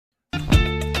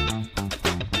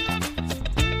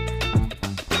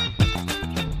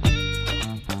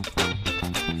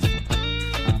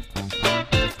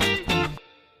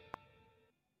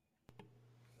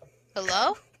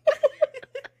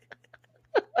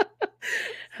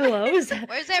Hello, Where's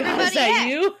everybody is that at?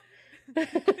 you?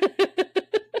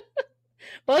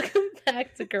 Welcome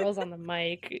back to Girls on the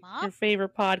Mic, Mom? your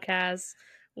favorite podcast.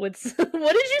 What did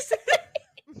you say?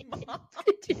 Mom?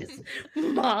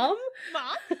 Mom?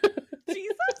 Mom?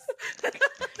 Jesus?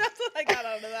 That's what I got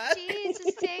out of that.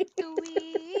 Jesus, take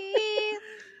the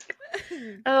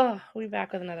wheel. Oh, we're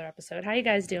back with another episode. How you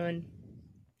guys doing?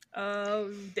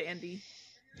 Oh, dandy.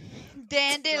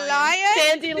 Dandelion?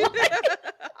 Dandelion.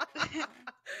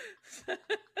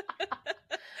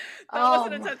 That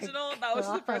wasn't intentional. That was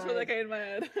just the first one that God. came in my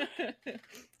head.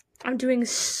 I'm doing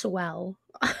swell.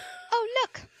 Oh,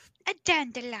 look. A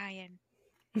dandelion.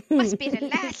 Must be the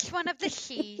last one of the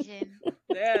season.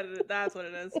 Yeah, that's what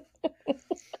it is.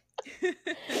 What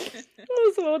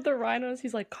was the one with the rhinos?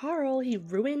 He's like, Carl, he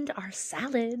ruined our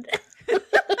salad. I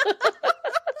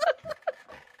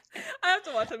have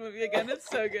to watch that movie again. It's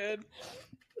so good.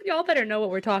 Y'all better know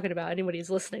what we're talking about. Anybody who's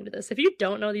listening to this. If you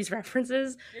don't know these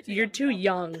references, you're too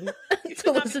young You should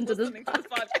to not be listen to this listening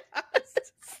podcast.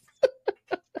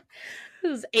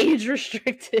 This is age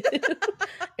restricted.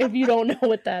 If you don't know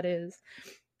what that is.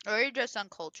 Or you're just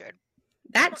uncultured.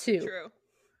 That too. True.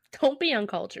 Don't be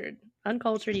uncultured.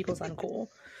 Uncultured equals uncool.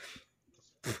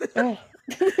 Oh.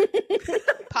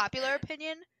 Popular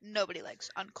opinion, nobody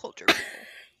likes uncultured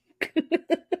people.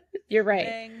 You're right.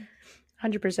 Dang.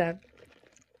 100%.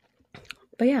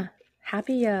 But yeah,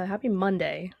 happy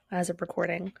Monday as of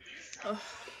recording. Ugh.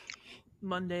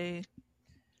 Monday.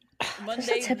 Just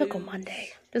a typical blues. Monday.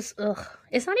 Just ugh.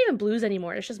 It's not even blues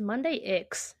anymore. It's just Monday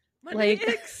icks. Monday Like-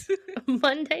 icks.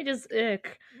 Monday just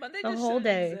ick. Monday the just whole shouldn't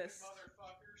day. exist.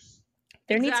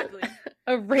 There Exactly. needs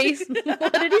a race.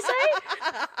 What did he say?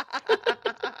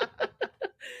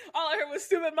 All I heard was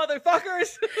stupid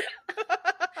motherfuckers.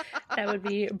 That would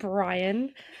be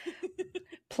Brian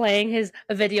playing his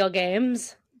video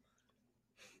games.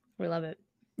 We love it.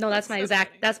 No, that's my so exact.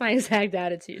 funny. That's my exact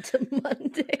attitude to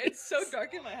Monday. It's so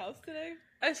dark in my house today.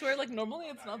 I swear, like, normally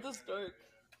it's not this dark.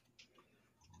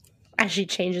 As she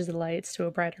changes the lights to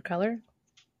a brighter color.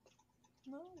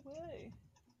 No way.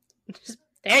 Just,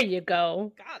 there you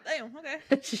go. God damn, okay.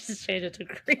 She just changed it to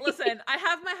green. Listen, I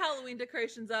have my Halloween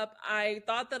decorations up. I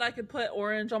thought that I could put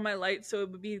orange on my lights so it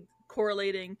would be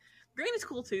correlating. Green is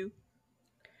cool too.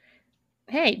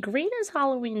 Hey, green is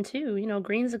Halloween too. You know,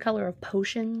 green's the color of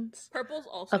potions, Purple's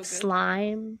also of good.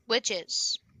 slime.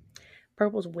 Witches.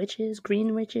 Purple's witches,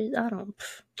 green witches. I don't.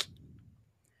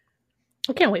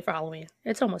 I can't wait for Halloween.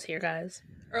 It's almost here, guys.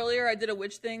 Earlier, I did a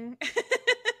witch thing.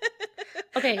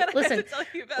 Okay, And I have listen. to tell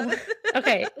you about it.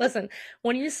 Okay, listen.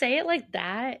 When you say it like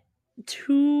that,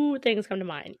 two things come to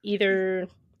mind. Either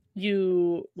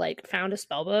you like found a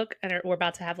spell book and we're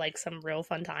about to have like some real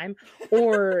fun time,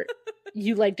 or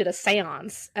you like did a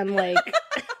seance and like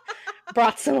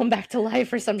brought someone back to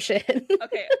life or some shit.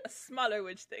 Okay, a smaller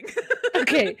witch thing.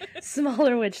 Okay,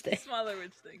 smaller witch thing. Smaller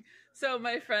witch thing. So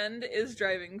my friend is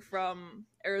driving from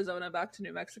Arizona back to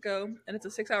New Mexico, and it's a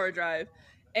 6-hour drive.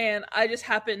 And I just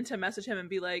happened to message him and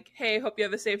be like, hey, hope you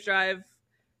have a safe drive,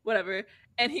 whatever.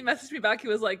 And he messaged me back. He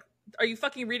was like, are you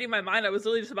fucking reading my mind? I was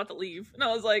literally just about to leave. And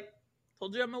I was like,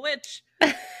 told you I'm a witch.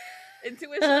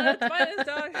 Intuition at its finest,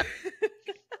 dog.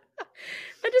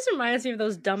 That just reminds me of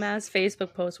those dumbass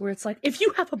Facebook posts where it's like, if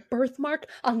you have a birthmark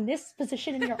on this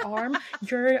position in your arm,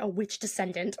 you're a witch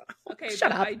descendant. Okay,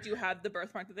 Shut but up. I do have the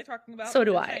birthmark that they're talking about. So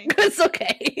do Just I. saying. It's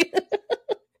okay.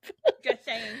 Just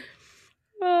saying.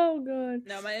 Oh, God.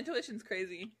 No, my intuition's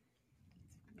crazy.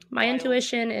 My Wild.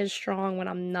 intuition is strong when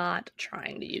I'm not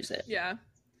trying to use it. Yeah.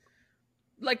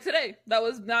 Like today, that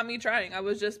was not me trying. I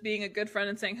was just being a good friend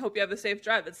and saying, hope you have a safe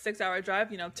drive. It's a 6-hour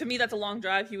drive. You know, to me, that's a long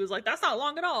drive. He was like, that's not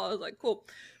long at all. I was like, cool.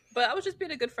 But I was just being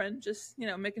a good friend, just, you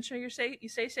know, making sure you're safe. You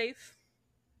stay safe.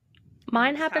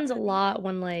 Mine It's happens a happening. lot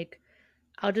when, like,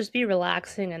 I'll just be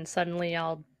relaxing and suddenly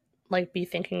I'll, like, be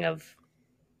thinking of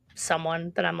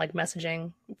someone that I'm, like,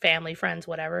 messaging, family, friends,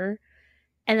 whatever.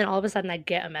 And then all of a sudden I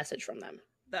get a message from them.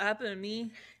 That happened to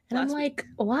me. And I'm last week.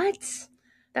 like, what?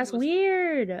 That's It was-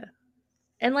 weird.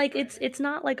 And, like, it's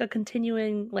not, like, a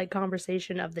continuing, like,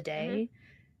 conversation of the day.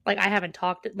 Like, I haven't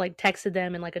texted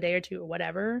them in, like, a day or two or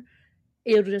whatever.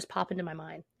 It'll just pop into my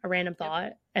mind, a random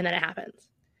thought, and then it happens.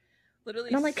 Literally.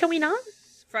 And I'm like, can we not?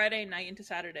 Friday night into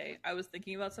Saturday, I was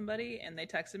thinking about somebody and they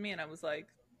texted me and I was like,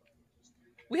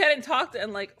 we hadn't talked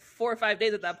in like 4 or 5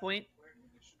 days at that point.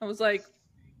 I was like,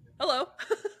 hello.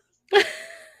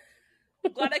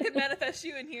 Glad I could manifest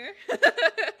you in here.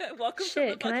 Welcome to the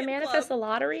Shit, can I fucking manifest club. the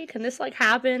lottery? Can this, like,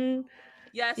 happen?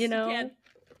 Yes, You know? can.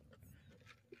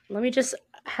 Let me just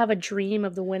have a dream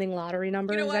of the winning lottery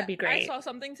numbers. You know what? That'd be great. I saw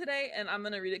something today and I'm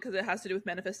going to read it because it has to do with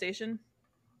manifestation.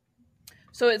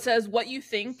 So it says what you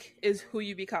think is who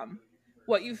you become.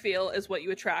 What you feel is what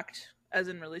you attract, as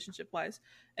in relationship wise,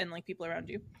 and like people around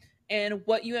you. And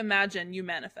what you imagine, you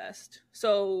manifest.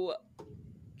 So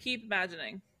keep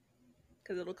imagining,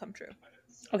 because it'll come true.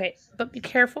 Okay, but be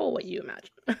careful what you imagine.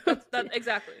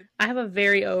 Exactly. I have a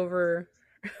very overactive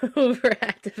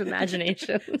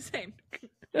imagination. Same.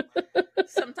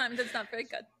 Sometimes it's not very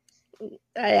good.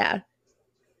 Yeah.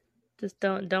 Just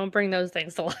don't bring those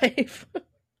things to life.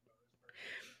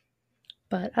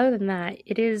 But other than that,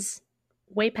 it is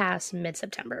way past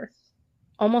mid-September.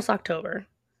 Almost October.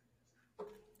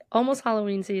 Almost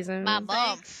Halloween season. My Thank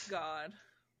month. God.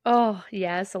 Oh,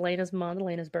 yes, Elena's month.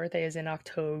 Elena's birthday is in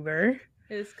October.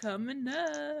 It's coming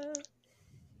up.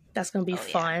 That's going to be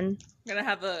fun. You're going to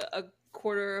have a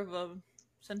quarter of a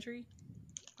century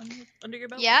under your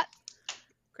belt? Yep.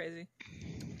 Crazy.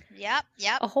 Yep.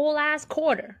 A whole ass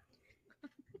quarter.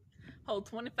 Whole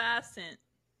 25 cents.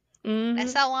 Mm-hmm.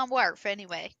 That's how I'm worth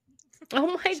anyway.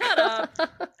 Oh my Shut God.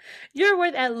 up. You're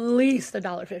worth at least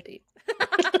 $1.50.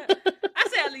 I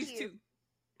say at least Thank you.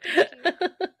 2. Thank you.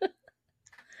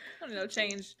 I don't know,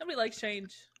 change. Nobody likes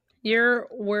change. You're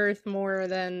worth more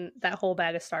than that whole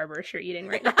bag of Starburst you're eating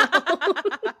right now.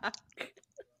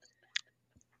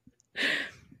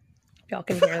 Y'all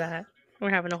can hear that. We're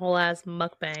having a whole ass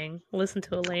mukbang. Listen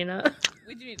to Elena.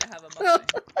 We do need to have a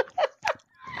mukbang.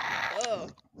 Oh,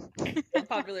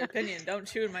 unpopular opinion. Don't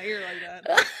chew in my ear like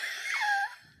that.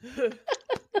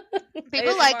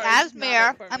 People like ASMR is not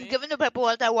Asmir. it for I'm me. giving the people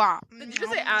what they want. Did you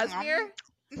just say Asmir?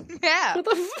 Yeah. What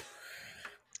the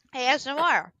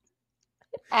ASMR.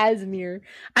 Asmir.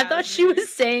 I thought she Asmir. was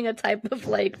saying a type of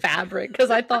like fabric because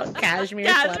I thought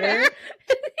cashmere sweater.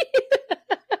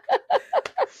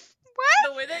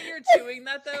 The way that you're chewing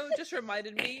that though just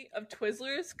reminded me of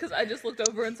Twizzlers, because I just looked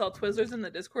over and saw Twizzlers in the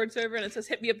Discord server and it says,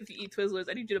 hit me up if you eat Twizzlers.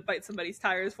 I need you to bite somebody's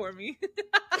tires for me.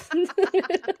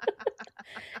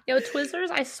 Yo, Twizzlers,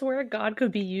 I swear to God,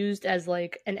 could be used as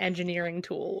like an engineering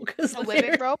tool. Because A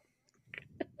whipping rope.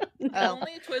 The Oh.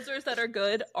 only Twizzlers that are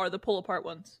good are the pull apart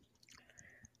ones.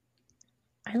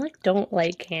 I like don't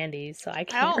like candy, so I I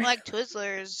can't. don't like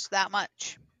Twizzlers that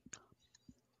much.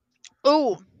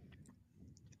 Ooh,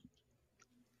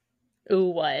 Ooh,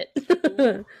 what?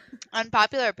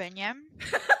 unpopular opinion.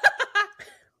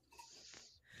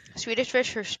 Swedish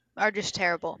fish are just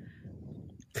terrible.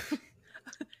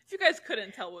 If you guys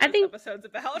couldn't tell what I this think- episode's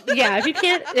about. Yeah,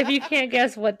 if you can't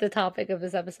guess what the topic of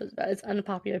this episode is about, it's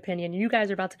unpopular opinion. You guys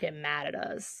are about to get mad at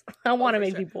us. I want to for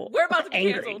make sure. people We're about to be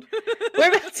angry.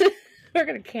 canceled. We're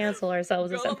gonna cancel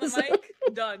ourselves this Girl on the episode.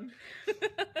 mic, done.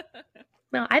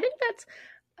 No, I think that's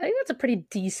a pretty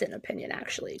decent opinion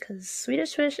actually, because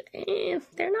Swedish fish,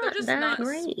 they're not just that not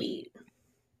great. sweet.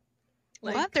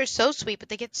 Like, What? They're so sweet, but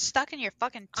they get stuck in your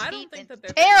fucking teeth. I don't think that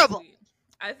they're terrible. very sweet.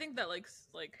 I think that like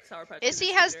Sour Patch Izzy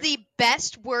Kids are has sweeter. the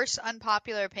best, worst,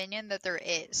 unpopular opinion that there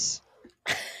is.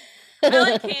 I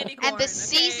like candy corn. And the okay?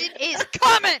 season is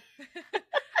coming!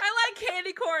 I like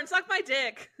candy corn. Suck my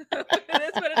dick. It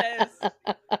is what it is.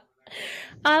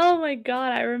 Oh my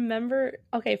God, I remember.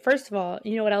 Okay, first of all,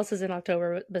 you know what else is in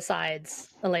October besides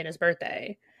Elena's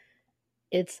birthday?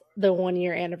 It's the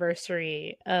 1-year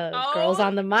anniversary of Girls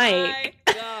on the Mic. My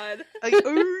God. Like,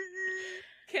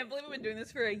 Can't believe we've been doing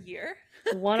this for a year.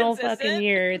 One whole fucking Consistent?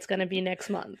 year. It's gonna be next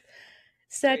month.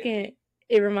 Second,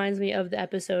 it reminds me of the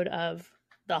episode of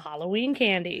the Halloween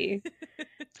candy.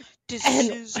 this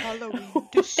And- is Halloween.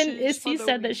 This When is Issy said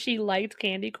Halloween. that she liked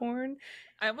candy corn,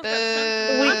 I almost got sent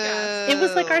from the Boo. podcast. it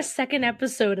was like our second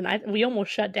episode, and we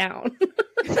almost shut down.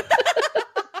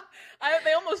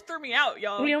 They almost threw me out,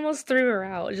 y'all. We almost threw her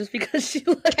out just because she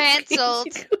liked Cancelled.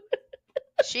 candy corn.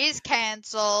 She's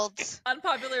cancelled.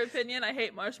 Unpopular opinion, I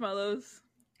hate marshmallows.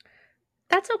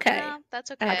 That's okay. Yeah,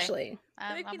 that's okay. Actually, They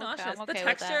I'm, make me I'm nauseous. okay, I'm okay The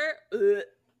with that. texture, ugh.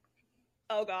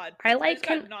 Oh God. I I like just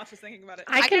got nauseous thinking about it.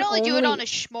 I can only do it on a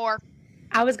schmore.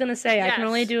 I was gonna say I can Yes.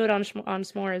 only do it on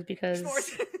s'mores because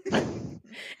S'mores.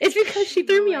 it's because she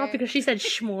threw me off S'more. because she said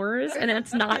s'mores and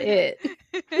that's not it.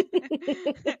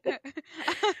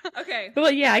 Okay.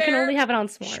 But yeah, I can Fair. only have it on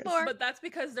s'mores. S'more. But that's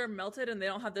because they're melted and they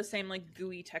don't have the same like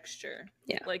gooey texture.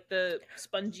 Yeah. Like the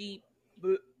spongy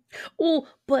bleh, Oh,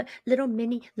 but little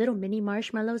mini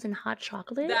marshmallows and hot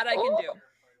chocolate. that I can Oh. do.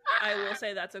 I will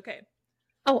say that's okay.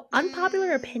 Oh,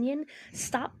 unpopular opinion: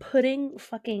 stop putting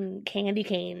fucking candy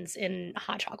canes in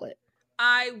hot chocolate.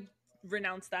 I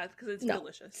renounce that because it's No.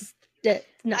 delicious. No,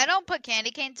 I don't put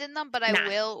candy canes in them, but I Nah.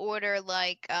 will order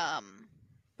like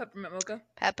Peppermint mocha.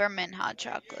 peppermint hot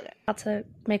chocolate. about to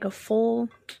make a full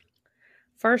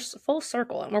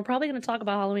circle, and we're probably going to talk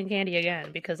about Halloween candy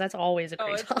again because that's always a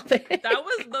great it's- topic. That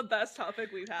was the best topic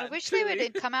we've had. I wish they truly.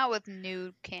 would come out with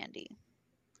new candy.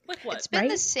 Like what? It's been the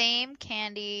Right? same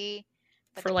candy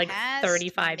for For the like past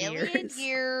 35 million years.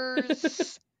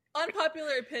 years.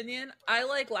 Unpopular opinion, I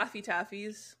like Laffy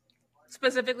Taffies.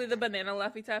 Specifically the banana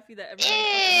Laffy Taffy that everyone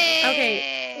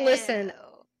Okay, listen.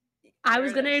 Ew. I There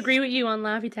was it gonna is. agree with you on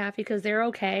Laffy Taffy because they're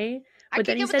okay. I But could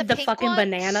then you get with said the the pink fucking ones.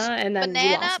 banana, and then you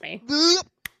Banana. lost me. Bloop.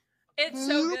 It's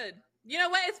so good. You know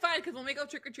what? It's fine because when we go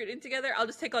trick or treating together, I'll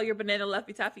just take all your banana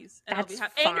Laffy Taffies and I'll be That's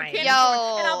happy. And your fine. candy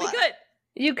corn, and I'll be Yo. good.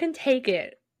 You can take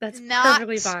it. That's Not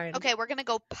perfectly fine. okay. We're gonna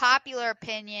go popular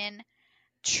opinion.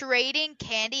 Trading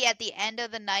candy at the end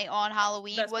of the night on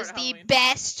Halloween Best part was of the Halloween.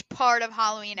 best part of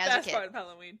Halloween as a Best kid. part of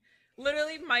Halloween.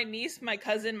 Literally, my niece, my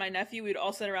cousin, my nephew, we'd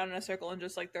all sit around in a circle and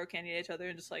just like throw candy at each other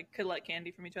and just like collect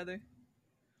candy from each other.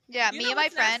 Yeah, You me know and my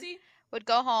what's friend nasty? would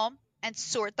go home and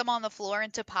sort them on the floor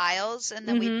into piles, and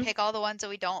then we'd Mhm. pick all the ones that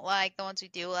we don't like, the ones we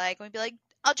do like, and we'd be like,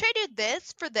 I'll trade you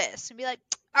this for this. And be like,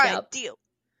 all right, Yep. deal.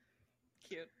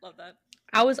 Cute. Love that.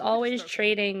 I was just always throw candy.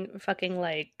 trading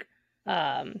fucking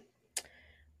um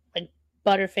like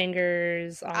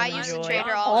Butterfingers, I Almond used to Joy, trade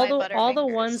her all all my all the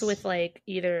ones Butterfingers. with like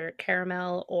either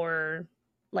caramel or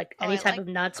like Oh, any I type like of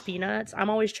nuts, peanuts. I'm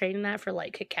always trading that for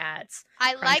like Kit Kats,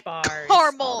 I Crunch like Bars, all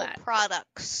caramel that.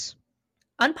 products.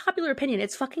 Unpopular opinion,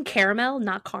 it's fucking caramel,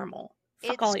 not caramel.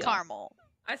 Fuck It's all y'all. caramel.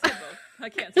 I said both. I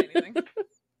can't say anything.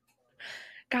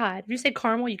 God, if you say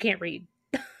caramel, you can't read.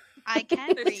 I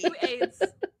can There's two read. A's.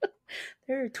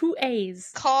 There are two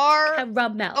A's. Caramel.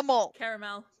 Caramel.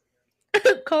 Caramel.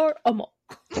 Caramel.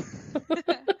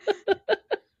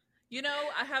 You know,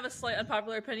 I have a slight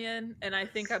unpopular opinion, and I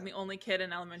think I'm the only kid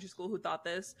in elementary school who thought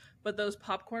this, but those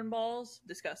popcorn balls,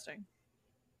 disgusting.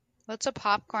 What's a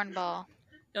popcorn ball?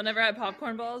 You'll never have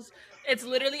popcorn balls? It's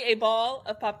literally a ball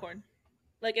of popcorn.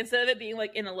 Like, instead of it being,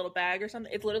 like, in a little bag or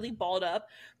something, it's literally balled up.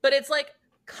 But it's, like,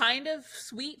 kind of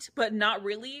sweet, but not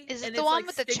really. Is it And the it's, one like,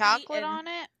 with the sticky chocolate and... on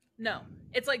it? No.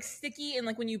 It's, like, sticky, and,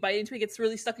 like, when you bite into it, it gets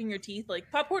really stuck in your teeth. Like,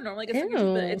 popcorn normally gets stuck in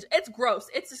your teeth, but it's gross.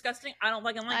 It's disgusting. I don't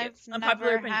fucking like it. I've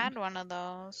Unpopular never opinion. had one of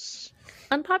those.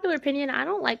 Unpopular opinion, I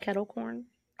don't like kettle corn.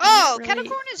 Oh, really- kettle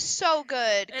corn is so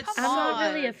good. It's Come I'm so on.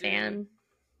 not really a dude. fan.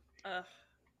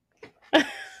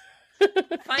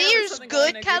 Finally, There's something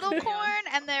good Nick kettle agrees with me on. corn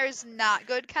and there's not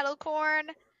good kettle corn.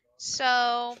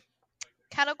 So,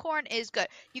 kettle corn is good.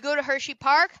 You go to Hershey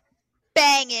Park,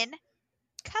 banging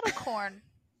kettle corn.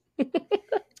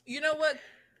 You know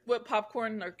what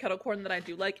popcorn or kettle corn that I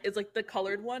do like is like the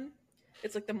colored one.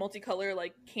 It's like the multicolor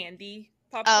like candy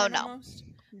popcorn no. almost.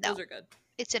 No, Those are good.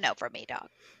 it's a no for me, dog.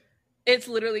 It's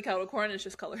literally kettle corn. It's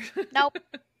just colored. Nope.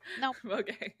 Nope.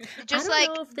 Okay. Just don't like,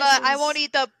 know if this but I is- won't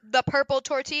eat the purple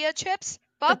tortilla chips.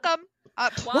 Fuck them.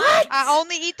 What? I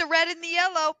only eat the red and the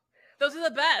yellow. Those are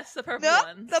the best. The purple No,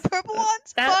 ones. the purple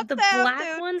ones. Fuck the them, black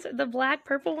dude. ones, the black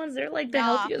purple ones, they're like the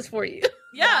Nah. healthiest for you.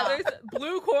 Yeah, No. there's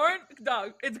blue corn.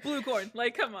 Dog, it's blue corn.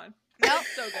 Like, come on. Nope.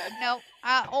 So good. No,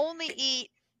 I only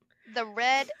eat the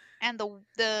red and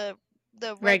the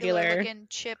regular Regular. looking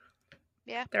chip.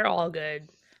 They're all good.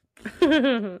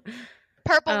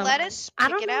 Purple Um, lettuce. I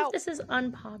Pick don't it know out. if this is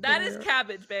unpopular. That is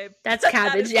cabbage, babe. That's That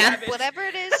cabbage, is yeah. cabbage. Whatever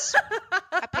it is,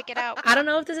 I pick it out. I don't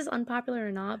know if this is unpopular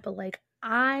or not, but like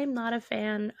I'm not a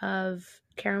fan of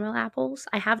caramel apples.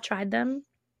 I have tried them,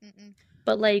 Mm-mm.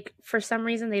 but like for some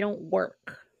reason they don't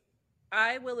work.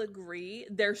 I will agree.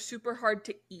 They're super hard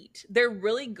to eat. They're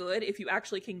really good if you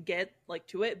actually can get like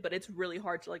to it, but it's really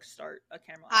hard to like start a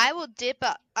caramel. I will dip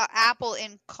a apple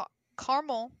in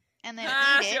caramel and then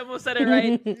eat She it. almost said it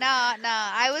right. Nah.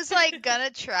 I was like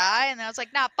gonna try, and then I was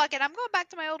like, nah, fuck it. I'm going back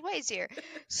to my old ways here.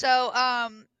 So,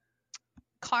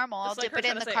 caramel. I'll Just like dip her it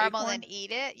in trying the to say caramel acorn. and then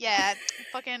eat it. Yeah,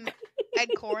 fucking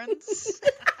acorns.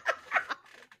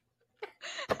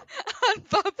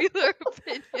 Unpopular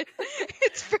opinion.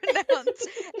 It's pronounced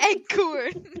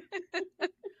acorn.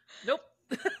 Nope.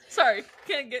 Sorry,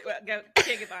 can't get behind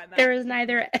that. There is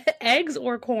neither eggs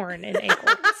or corn in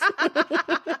acorns.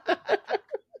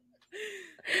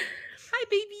 Hi,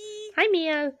 baby. Hi,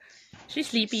 Mia. She's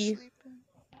sleepy.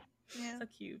 Yeah. So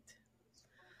cute.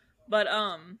 But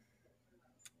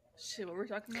shit. What were we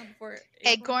talking about before?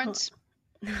 Acorns.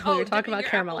 No, Oh, we're talking dipping about your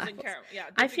caramel apples in apples. caramel. Yeah.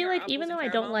 I dipping feel your like apples even in though I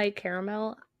don't caramel. like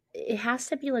caramel, it has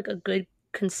to be like a good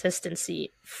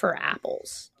consistency for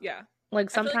apples. Yeah. Like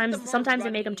I feel like the sometimes, more sometimes they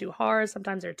make them runny- too hard.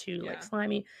 Sometimes they're too Yeah. like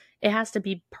slimy. It has to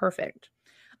be perfect.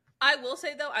 I will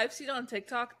say though, I've seen on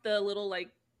TikTok the little like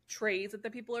trays that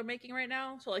the people are making right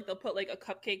now. So like they'll put like a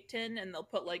cupcake tin and they'll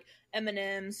put like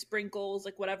M&Ms, sprinkles,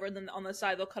 like whatever, and then on the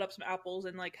side they'll cut up some apples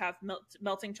and like have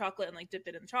melting chocolate and like dip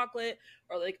it in chocolate,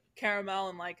 or like caramel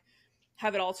and like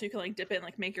have it all so you can like dip it and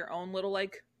like make your own little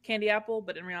like candy apple,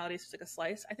 but in reality it's just like a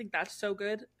slice. I think that's so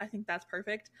good. I think that's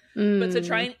perfect. But to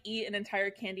try and eat an entire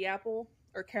candy apple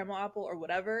or caramel apple or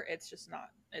whatever, it's just not.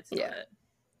 It's Yeah. not it.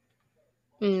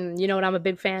 You know what I'm a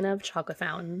big fan of? Chocolate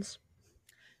fountains.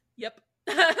 Yep.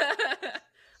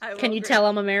 I will Can you agree. tell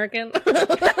I'm American?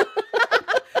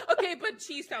 Okay, but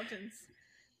cheese fountains.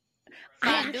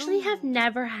 I actually have Fondue.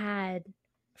 never had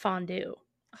fondue.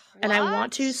 And I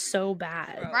want to What? so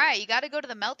bad. Bro. Right, you got to go to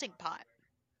the melting pot.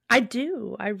 I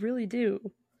do. I really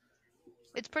do.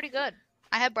 It's pretty good.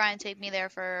 I had Brian take me there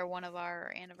for one of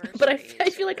our anniversaries. But I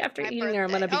feel like or after my eating there, I'm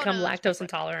going to birthday. Oh, become no, that's my lactose birthday.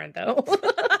 intolerant,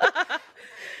 though.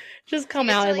 Just come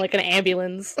get out to, in like an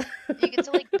ambulance. You get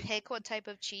to like pick what type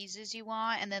of cheeses you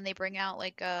want, and then they bring out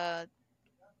like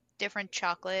different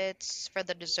chocolates for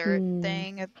the dessert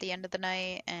thing at the end of the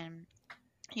night, and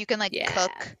you can like Yeah.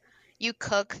 cook. You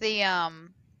cook the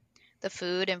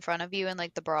food in front of you in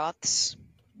like the broths.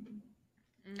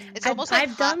 It's almost like I've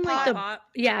hot done like pot. the Hot.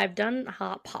 yeah, I've done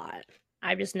hot pot.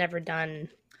 I've just never done.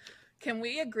 Can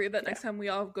we agree that next time we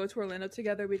all go to Orlando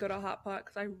together, we go to Hot Pot?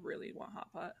 Because I really want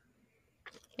Hot Pot.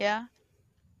 Yeah.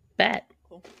 Bet.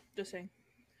 Cool. Just saying.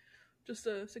 Just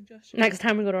a suggestion. Next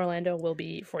time we go to Orlando will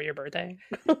be for your birthday.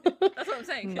 That's what I'm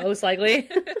saying. Most likely.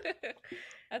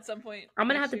 At some point. I'm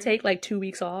gonna next have to year. take like 2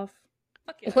 weeks off.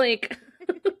 Fuck yeah. Like,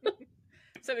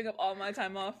 Saving up all my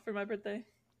time off for my birthday.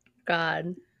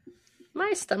 God,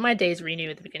 my days renew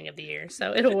at the beginning of the year,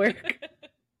 so it'll work.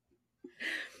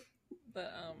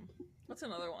 But what's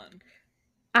another one?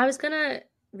 I was gonna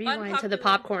rewind to the Unpopular-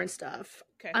 popcorn stuff.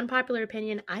 Okay. Unpopular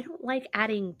opinion: I don't like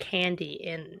adding candy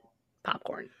in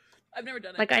popcorn. I've never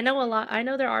done it. Like I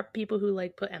know there are people who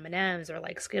like put M&Ms or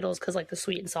like Skittles because like the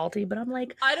sweet and salty, but I'm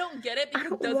like, I don't get it I because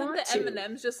don't doesn't want the to.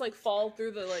 M&Ms just like fall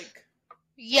through the like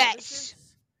Yes. crevices?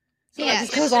 yeah, Yeah, it at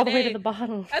just the end goes of all the way to day- the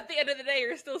bottom. At the end of the day,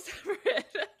 you're still separate.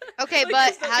 Okay, Like, but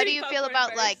you're still how do eating you feel popcorn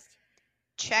about like first.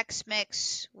 Chex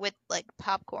Mix with like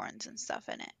popcorns and stuff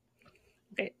in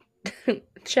it?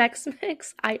 Chex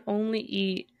Mix. I only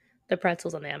eat the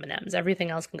pretzels and the M&Ms. Everything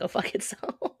else can go fuck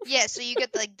itself. Yeah, so you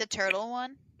get like the turtle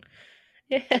one,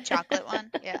 Yeah. the chocolate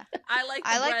one. Yeah. I like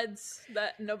I the like- breads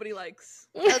that nobody likes.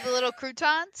 Oh, the little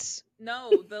croutons.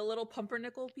 No, the little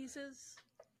pumpernickel pieces.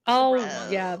 Oh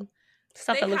Gross. yeah,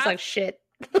 stuff They that looks have- like shit.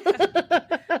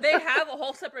 They have a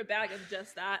whole separate bag of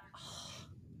just that.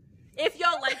 If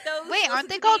y'all like those, Wait, listen aren't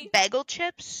they to called me. bagel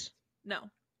chips? No,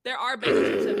 there are bagel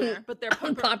chips in there, but they're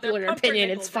Unpopular they're opinion.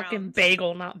 It's pumpernickel fucking browns.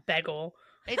 bagel, not bagel.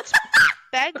 It's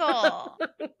bagel.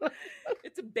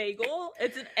 It's a bagel.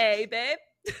 It's an A, babe.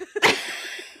 It's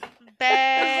like the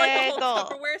Bagel. whole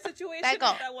Tupperware situation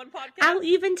Bagel. with that one podcast. I'll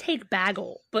even take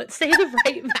bagel, but say the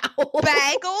right vowel.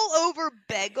 Bagel over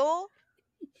bagel?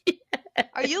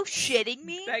 Are you shitting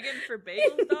me? Begging for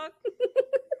bagels, dog.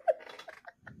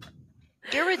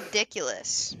 You're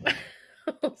ridiculous. Says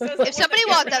the If one somebody that can't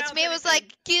walked up to pronounce me and was anything.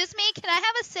 like, "Excuse me, can I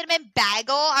have a cinnamon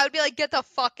bagel?" I would be like, "Get the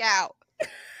fuck out."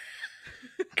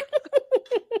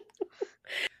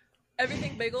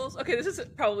 Everything bagels. Okay, this is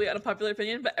probably an unpopular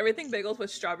opinion, but everything bagels with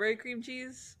strawberry cream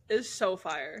cheese is so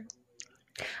fire.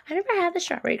 I never had the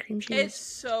strawberry cream cheese. It's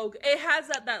so good. It has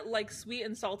that like sweet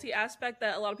and salty aspect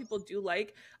that a lot of people do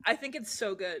like. I think it's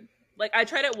so good. Like I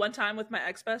tried it one time with my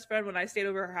ex-best friend when I stayed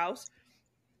over her house.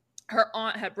 Her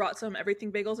aunt had brought some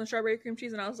everything bagels and strawberry cream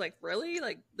cheese, and I was like, "Really?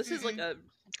 Like this is like a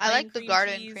I like plain the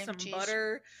garden cheese, cream some cheese.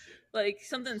 butter, like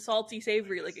something salty,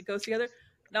 savory. Like it goes together."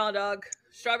 No, dog.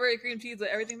 Strawberry cream cheese with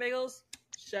everything bagels.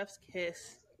 Chef's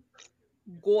kiss.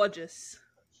 Gorgeous.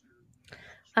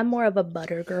 I'm more of a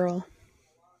butter girl.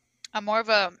 I'm more of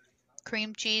a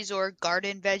cream cheese or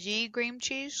garden veggie cream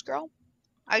cheese girl.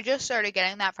 I just started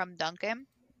getting that from Dunkin'.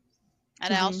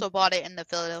 And I Mhm. also bought it in the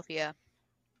Philadelphia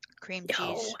cream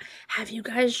Yo, cheese. have you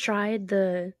guys tried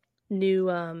the new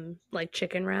like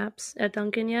chicken wraps at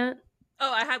Dunkin' yet?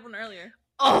 Oh, I had one earlier.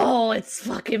 Oh, it's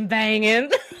fucking banging.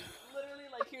 Literally,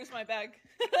 like, here's my bag.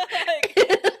 Like,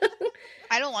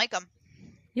 I don't like them.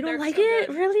 You don't They're like so it?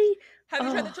 good. Really? have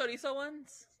you tried Oh. the chorizo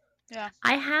ones?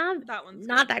 I have. That one's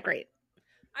Not good. that great.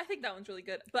 I think that one's really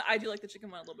good, but I do like the chicken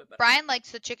one a little bit better. Brian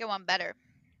likes the chicken one better.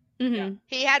 Mhm. Yeah.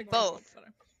 He had Chicken one's a little both. bit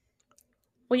better.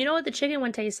 Well, you know what the chicken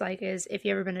one tastes like is if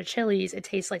you ever been to Chili's, it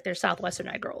tastes like their Southwestern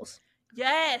egg rolls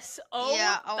Yes. Oh,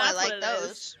 yeah, I that's like what it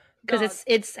those. is. because Dog,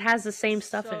 it's has the same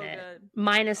stuff so in it, good.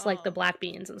 minus like the Oh. black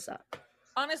beans and stuff.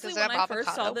 Honestly, Does it when have I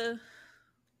first saw avocado?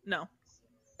 no,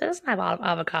 That doesn't have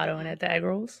avocado in it. The egg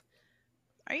rolls.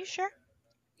 Are you sure?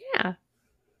 Yeah.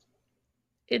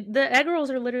 The egg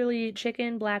rolls are literally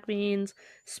chicken, black beans,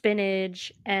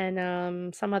 spinach,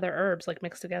 and some other herbs like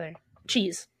mixed together.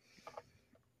 Cheese.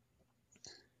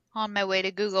 On my way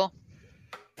to Google.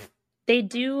 They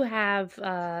do have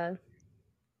the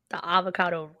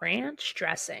avocado ranch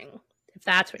dressing, if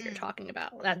that's what you're Mm. talking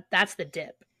about. That's the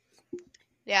dip.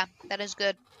 Yeah, that is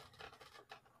good.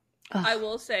 I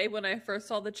will say, when I first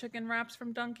saw the chicken wraps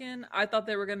from Dunkin', I thought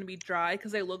they were going to be dry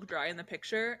because they look dry in the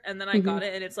picture. And then I got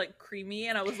it and it's like creamy,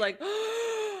 and I was like,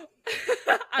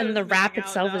 and the wrap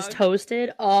itself is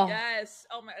toasted. Oh, yes.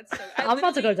 Oh my, it's so. I'm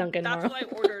about to go to Dunkin' That's tomorrow.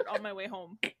 what I ordered on my way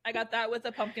home. I got that with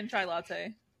a pumpkin chai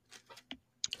latte.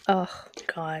 Oh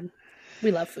God,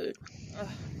 we love food. Ugh,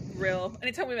 real.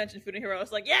 Anytime we mention Food and Hero, I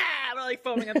was like, yeah, we're like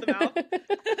foaming at the mouth.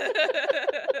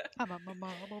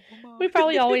 We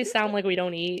probably always sound like we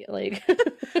don't eat. Like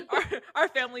our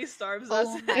family starves us.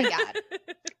 Oh my God.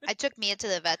 I took Mia to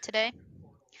the vet today,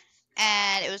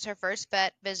 and it was her first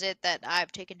vet visit that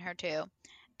I've taken her to.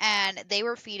 And they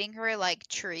were feeding her like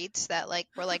treats that like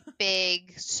were like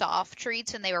big soft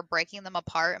treats, and they were breaking them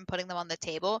apart and putting them on the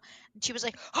table. And she was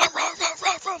like,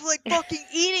 like fucking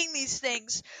eating these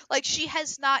things. Like she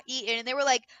has not eaten. And they were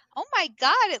like, oh my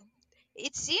God,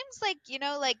 it seems like,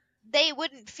 like they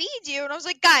wouldn't feed you. And I was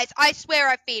like, guys, I swear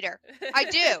I feed her. I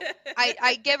do.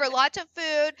 I give her lots of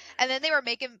food. And then they were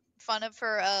making fun of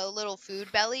her little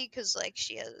food belly because like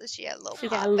she had a little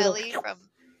pot belly from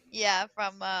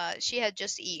she had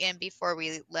just eaten before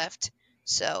we left.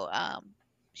 So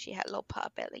she had a little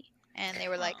pot belly. And they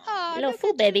were like, oh, little look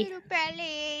food at baby. Little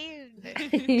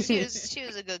belly. she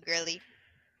was a good girly.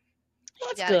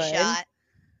 She got good. a shot.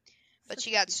 But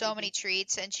she got so many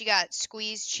treats, and she got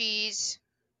squeezed cheese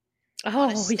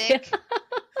on a stick. Yeah.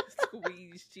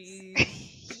 Squeeze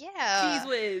cheese. Yeah. Cheese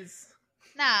whiz.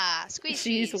 Nah, squeeze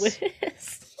cheese. Cheese whiz.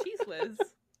 Cheese whiz.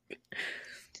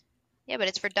 Yeah, but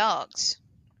it's for dogs.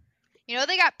 You know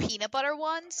they got peanut butter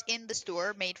ones in the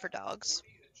store made for dogs.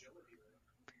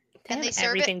 They and they have serve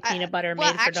everything it. Peanut butter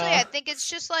Well, made for actually, dogs. I think it's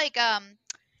just like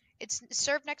it's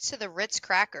served next to the Ritz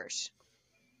crackers.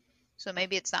 So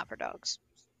maybe it's not for dogs.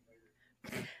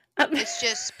 It's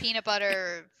just peanut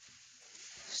butter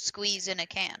squeezed in a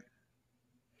can.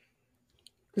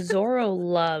 Zorro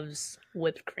loves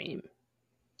whipped cream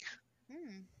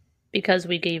because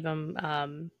we gave him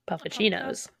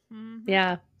puppuccinos. Mm-hmm.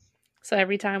 Yeah. So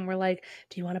every time we're like,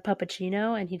 do you want a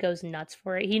puppuccino? And he goes nuts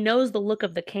for it. He knows the look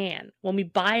of the can. When we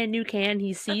buy a new can,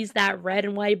 he sees that red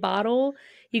and white bottle.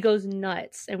 He goes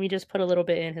nuts. And we just put a little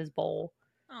bit in his bowl.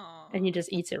 Aww. And he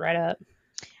just eats it right up.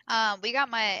 We got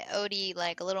my Odie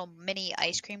like little mini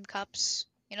ice cream cups.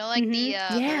 You know, like the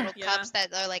little cups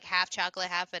that are like half chocolate,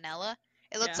 half vanilla.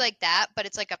 It looks like that, but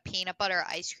it's like a peanut butter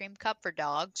ice cream cup for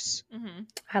dogs. Mm-hmm.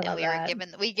 I love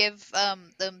that. We give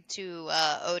them to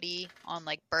Odie on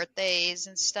like birthdays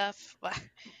and stuff.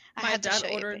 My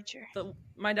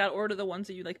dad ordered the ones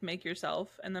that you like make yourself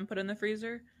and then put in the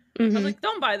freezer. Mm-hmm. I was like,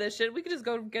 don't buy this shit. We could just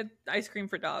go get ice cream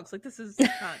for dogs. Like, this is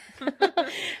not.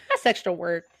 That's extra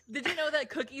work. Did you know that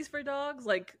cookies for dogs,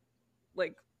 like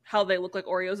how they look like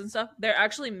Oreos and stuff, they're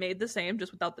actually made the same,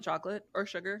 just without the chocolate or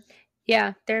sugar?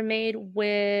 Yeah, they're made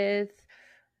with,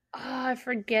 I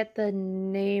forget the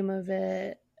name of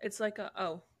it. It's like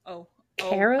a,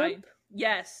 carob?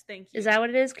 Yes, thank you. Is that what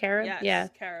it is? Carob? Yes, yeah.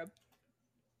 Carob.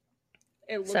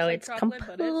 It looks so like it's chocolate,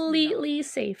 completely but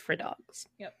it's safe for dogs.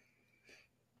 Yep.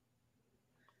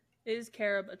 Is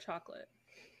carob a chocolate?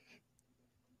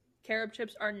 Carob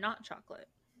chips are not chocolate.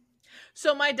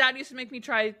 So my dad used to make me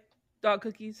try dog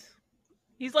cookies.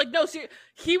 He's like, no,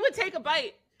 he would take a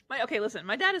bite. Okay, listen,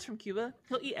 my dad is from Cuba.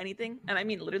 He'll eat anything, and I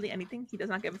mean literally anything. He does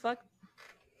not give a fuck.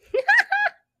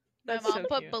 My mom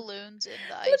put balloons in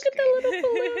the ice cream. Look at the little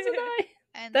balloons in the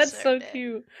ice. That's so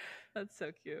cute. That's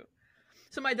so cute.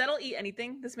 So my dad will eat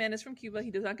anything. This man is from Cuba. He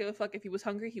does not give a fuck. If he was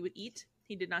hungry, he would eat.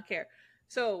 He did not care.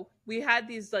 So we had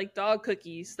these like dog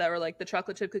cookies that were like the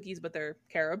chocolate chip cookies, but they're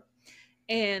carob.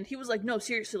 And he was like, no,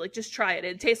 seriously, like just try it.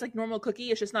 It tastes like normal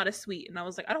cookie. It's just not as sweet. And I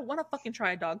was like, I don't want to fucking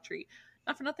try a dog treat.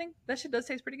 Not for nothing. That shit does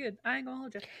taste pretty good. I ain't gonna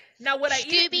hold you. Now, would I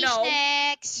eat it? No.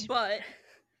 Snacks. But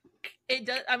it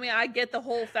does. I mean, I get the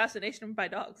whole fascination by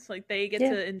dogs. Like, they get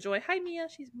to enjoy. Hi, Mia.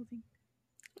 She's moving.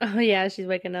 Oh, yeah. She's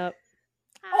waking up.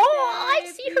 Hi,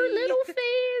 I see her little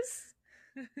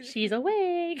face. She's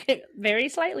awake. Very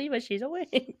slightly, but she's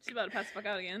awake. She's about to pass the fuck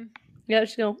out again. Yeah,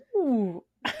 she's going, ooh.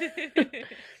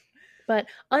 But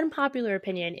unpopular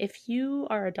opinion, if you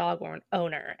are a dog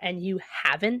owner and you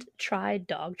haven't tried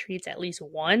dog treats at least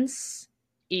once,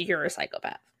 you're a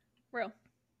psychopath. Real.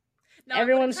 No,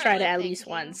 everyone's tried it at least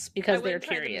once because they're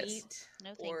curious.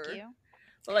 No, thank you.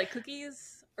 But like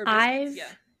cookies or biscuits,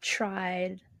 I've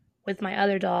tried with my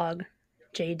other dog,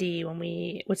 JD, when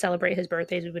we would celebrate his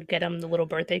birthdays, we would get him the little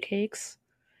birthday cakes.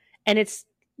 And it's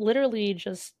literally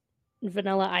just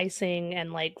vanilla icing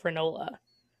and like granola.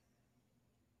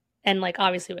 And like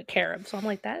obviously with carob. So I'm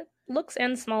like, that looks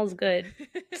and smells good.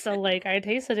 So like I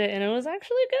tasted it and it was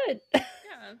actually good. Yeah,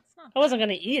 it's not. I wasn't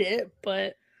gonna eat it,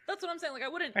 but That's what I'm saying. Like, I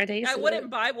wouldn't it.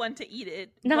 buy one to eat it.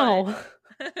 No.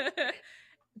 But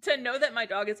to know that my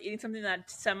dog is eating something that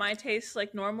semi-tastes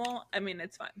like normal, I mean,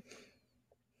 it's fine.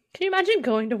 Can you imagine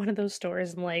going to one of those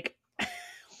stores and, like,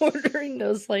 ordering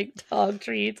those, like, dog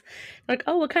treats? Like,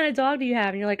 oh, what kind of dog do you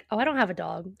have? And you're like, oh, I don't have a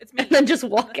dog. It's me. And then just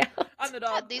walk out. I'm the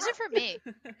dog. Yeah, these are for me.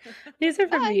 These are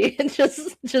for me. And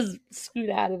just scoot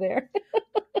out of there.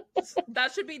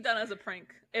 That should be done as a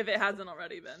prank, if it hasn't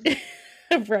already been.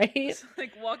 Right? Just,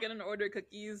 like, walk in and order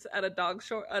cookies at a dog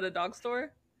store, a pet store.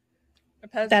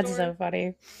 That's so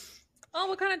funny. Oh,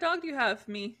 what kind of dog do you have?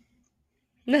 Me.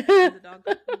 I'm Motherfucking the dog.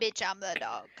 Bitch, I'm the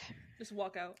dog. Just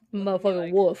walk out.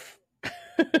 wolf.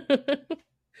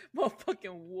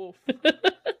 Motherfucking wolf.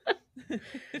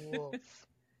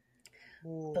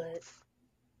 But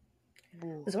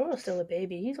Zorro's still a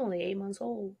baby. He's only 8 months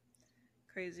old.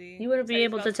 Crazy. You wouldn't be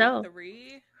able to tell.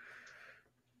 3.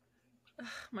 Ugh,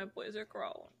 my boys are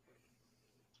crawling.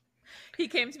 He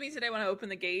came to me today when I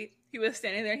opened the gate. He was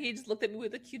standing there. He just looked at me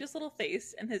with the cutest little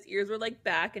face, and his ears were like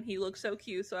back, and he looked so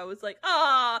cute. So I was like,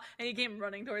 ah! And he came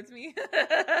running towards me.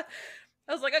 I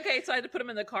was like, okay. So I had to put him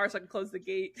in the car so I could close the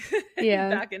gate. Yeah.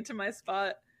 Back into my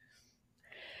spot.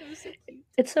 It was so cute.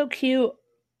 It's so cute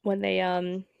when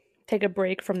they take a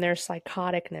break from their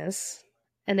psychoticness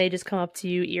and they just come up to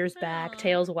you, ears back,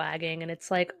 tails wagging, and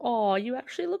it's like, oh, you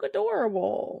actually look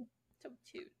adorable. So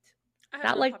cute.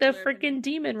 Not like the freaking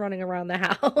demon running around the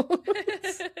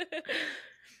house.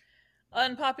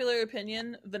 Unpopular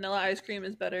opinion, vanilla ice cream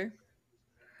is better.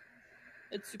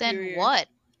 It's superior. Then what?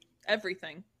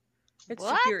 Everything. It's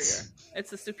What? superior.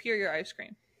 It's a superior ice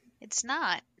cream. It's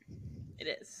not. It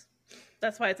is.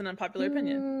 That's why it's an unpopular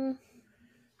opinion.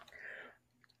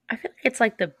 I feel like it's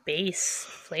like the base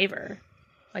flavor.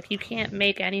 Like you can't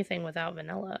make anything without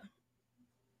vanilla.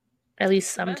 At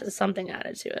least something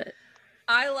added to it.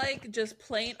 I like just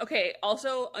plain. Okay,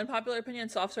 also, unpopular opinion,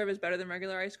 soft serve is better than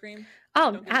regular ice cream.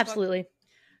 Oh, absolutely.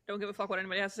 Don't give a fuck what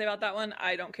anybody has to say about that one.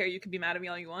 I don't care. You can be mad at me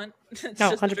all you want.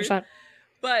 No, 100%.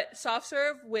 But soft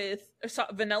serve with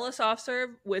vanilla soft serve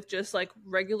with just like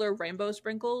regular rainbow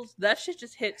sprinkles, that shit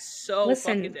just hits so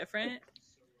fucking different.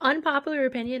 Unpopular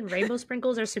opinion, rainbow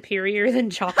sprinkles are superior than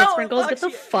chocolate sprinkles. Get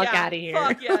the fuck out of here.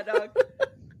 Fuck yeah, dog.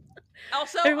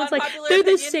 Also, everyone's like, they're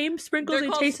the same sprinkles, they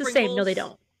taste the same. No, they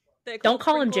don't. Don't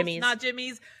call them Jimmy's. Not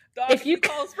Jimmy's. Dog, if you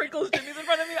call sprinkles Jimmy's in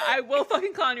front of me, I will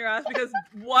fucking call on your ass because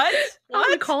what? I'm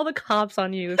gonna call the cops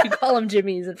on you if you call them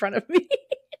Jimmy's in front of me.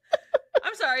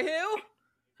 I'm sorry, who?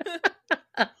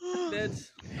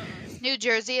 Bitch. New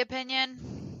Jersey opinion.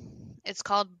 It's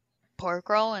called pork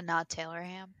roll and not Taylor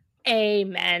ham.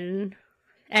 Amen.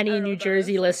 Any New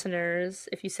Jersey listeners,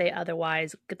 if you say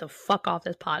otherwise, get the fuck off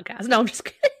this podcast. No, I'm just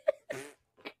kidding.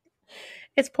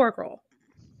 It's pork roll.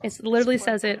 It literally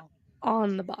says it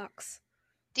on the box.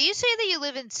 Do you say that you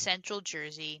live in Central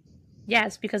Jersey?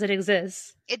 Yes, because it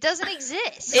exists. It doesn't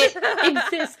exist. It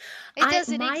exists. It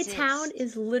doesn't my exist. town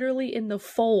is literally in the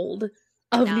fold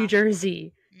of New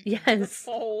Jersey. Yes. The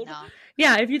fold. No.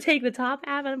 Yeah, if you take the top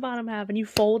half and the bottom half and you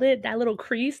fold it, that little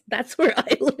crease, that's where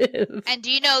I live. And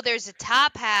do you know there's a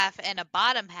top half and a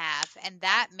bottom half, and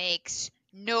that makes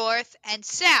north and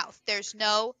south. There's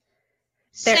no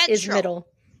central. There is middle.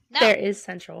 No. There is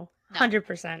central. No.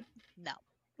 100%. No.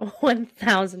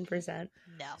 1000%.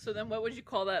 No. So then what would you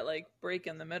call that, like, break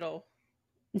in the middle?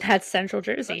 That's Central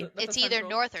Jersey. It's either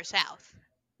north or south.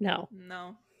 No.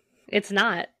 No. It's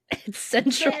not. It's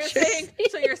Central Jersey.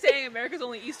 So you're saying America's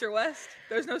only east or west?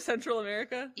 There's no Central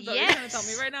America? Is that what you're trying to tell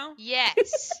me right now?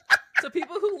 Yes. So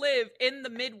people who live in the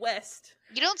Midwest.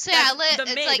 You don't say I live.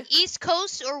 It's like East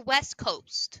Coast or West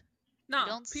Coast. No. You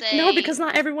don't say. No, because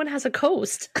not everyone has a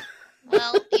coast.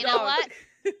 Well, you know what?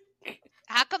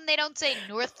 How come they don't say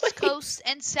North Coast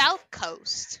and South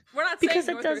Coast? We're not because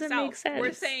saying it north doesn't or south. make sense.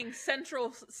 We're saying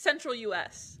central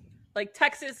U.S. Like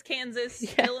Texas, Kansas,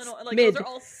 Yes, Illinois. Like mid. those are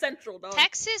all central, dog.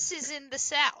 Texas is in the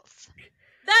South.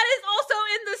 That is also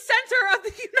in the center of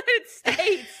the United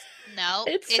States. No,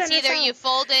 It's either center you south.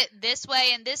 fold it this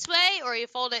way and this way, or you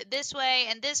fold it this way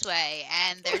and this way,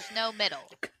 and there's no middle.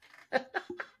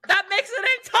 That makes an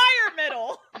entire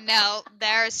middle. No,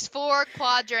 there's 4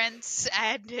 quadrants,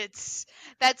 and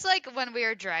that's like when we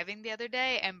were driving the other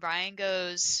day, and Brian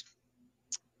goes,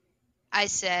 I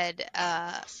said,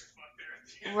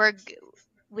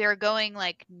 we're going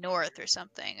like north or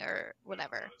something or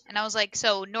whatever, and I was like,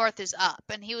 so north is up,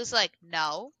 and he was like,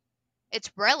 no,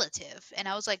 it's relative, and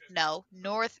I was like, no,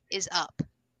 north is up,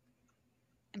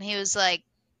 and he was like,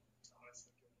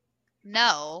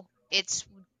 no, it's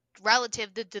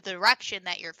relative to the direction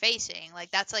that you're facing. Like,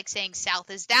 that's like saying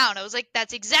south is down. I was like,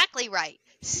 that's exactly right.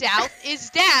 South is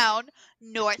down,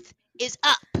 north is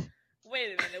up.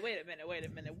 Wait a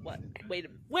minute. What? Wait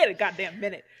a goddamn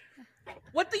minute.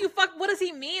 What does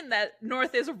he mean that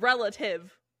north is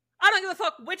relative? I don't give a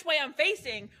fuck which way I'm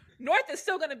facing. North is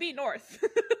still gonna be north.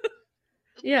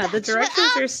 Yeah, the That's what directions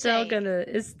I'm are still saying. gonna.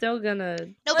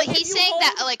 No, Like, but if he's you saying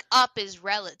that hold- like up is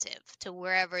relative to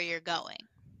wherever you're going.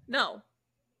 No.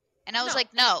 And I was No.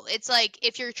 like, no, it's like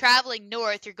if you're traveling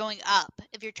north, you're going up.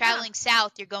 If you're traveling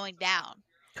south, you're going down.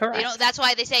 Correct. You know, that's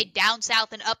why they say down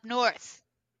south and up north.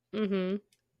 Mm-hmm.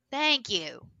 Thank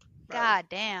you. Bro. God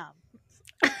damn.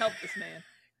 Help this man.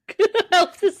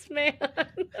 Help this man.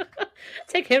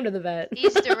 Take him to the vet.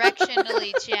 He's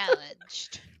directionally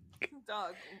challenged.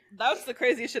 Dog, that's the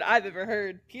craziest shit I've ever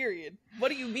heard, period. What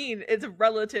do you mean it's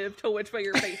relative to which way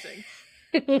you're facing?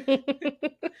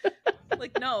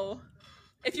 Like, no.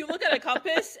 If you look at a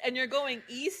compass and you're going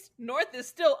east, north is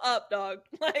still up, dog.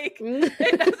 Like,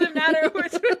 it doesn't matter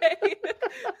which way.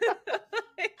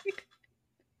 Like,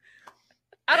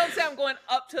 I don't say I'm going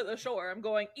up to the shore. I'm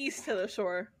going east to the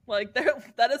shore. Like,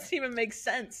 that doesn't even make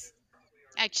sense.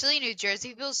 Actually, New Jersey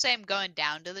people say I'm going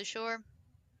down to the shore.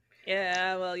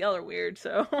 Yeah, well, y'all are weird,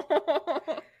 so.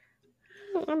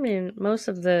 I mean, most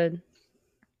of the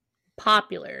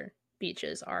popular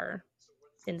beaches are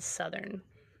in southern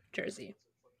Jersey.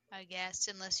 I guess,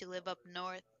 unless you live up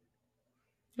north.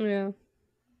 Yeah.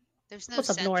 There's no What's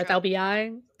up central. north,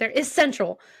 LBI? There is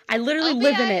central. I literally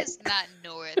live in LBI it. is not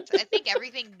north. I think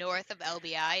everything north of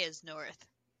LBI is north.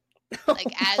 Oh Like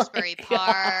my Asbury God.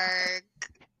 Park.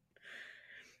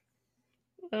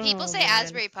 People Oh, say man.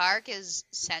 Asbury Park is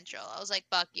central. I was like,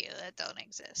 fuck you, that don't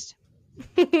exist.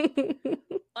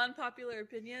 Unpopular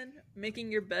opinion,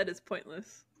 making your bed is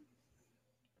pointless.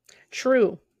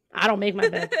 True. I don't make my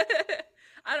bed.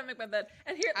 I don't make my bed.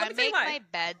 And here, I let me tell you make why. my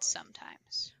bed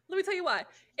sometimes. Let me tell you why.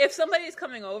 If somebody's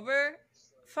coming over,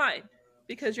 fine.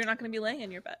 Because you're not going to be laying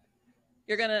in your bed.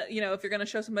 You're going to, if you're going to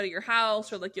show somebody your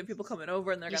house or like you have people coming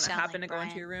over and they're You going to sound happen like to go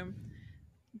into Brian. your room,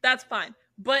 that's fine.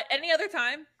 But any other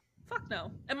time, fuck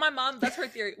no. And my mom, that's her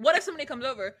theory. What if somebody comes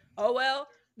over? Oh, well,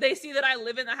 they see that I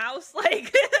live in the house?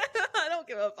 Like, I don't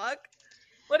give a fuck.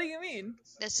 What do you mean?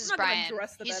 This is I'm not gonna Brian.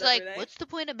 dress the He's bed like, every day. what's the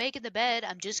point of making the bed?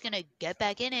 I'm just gonna get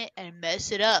back in it and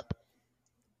mess it up.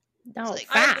 No, like-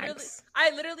 facts.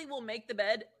 I literally will make the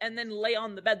bed and then lay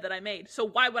on the bed that I made. So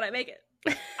why would I make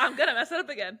it? I'm gonna mess it up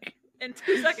again in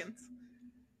 2 seconds.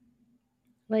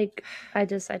 Like, I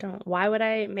don't. Why would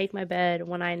I make my bed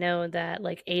when I know that,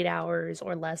 like, 8 hours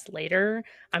or less later,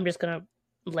 I'm just gonna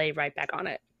lay right back on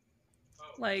it?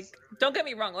 Like, don't get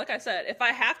me wrong. Like I said, if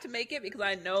I have to make it because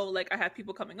I know, like, I have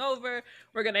people coming over,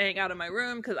 we're gonna hang out in my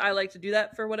room because I like to do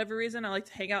that for whatever reason. I like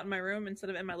to hang out in my room instead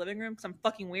of in my living room because I'm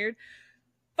fucking weird.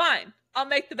 Fine, I'll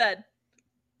make the bed.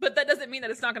 But that doesn't mean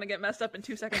that it's not going to get messed up in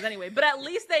 2 seconds anyway. But at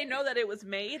least they know that it was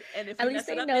made, and if At you least mess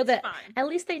it they up, know it's that. fine. At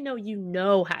least they know you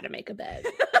know how to make a bed.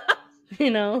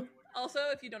 You know. Also,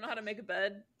 if you don't know how to make a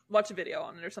bed, watch a video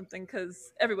on it or something,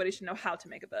 because everybody should know how to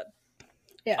make a bed.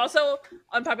 Yeah. Also,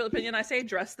 unpopular opinion, I say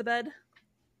dress the bed.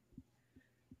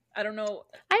 I don't know.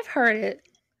 I've heard it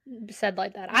said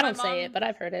like that. I My don't say mom- it, but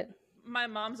I've heard it. My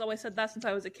mom's always said that since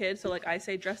I was a kid, so like I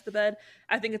say dress the bed.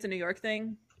 I think it's a New York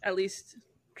thing, at least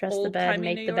Dress the old-timey bed,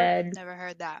 make New the York. bed. Never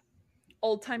heard that.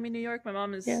 old-timey New York. My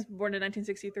mom is Yeah. born in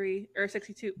 1963 or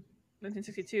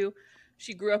 1962.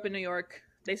 She grew up in New York.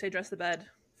 They say dress the bed,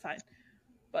 fine,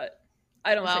 but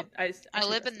I don't Well, say. I I say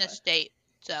live dress in the this bed. state,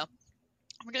 so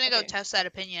we're gonna go Okay. test that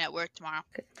opinion at work tomorrow.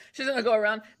 She's gonna go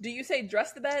around. Do you say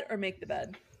dress the bed or make the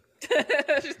bed?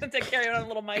 She's gonna carry it on a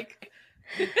little mic.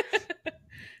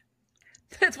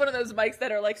 It's one of those mics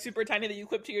that are like super tiny that you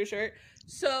clip to your shirt.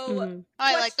 So Mhm. Oh,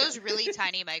 I like question. those really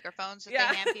tiny microphones that Yeah.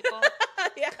 they hand people.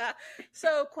 Yeah.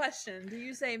 So question: do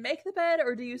you say make the bed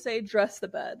or do you say dress the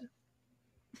bed?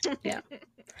 Is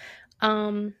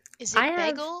it I have-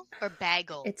 bagel or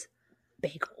bagel? It's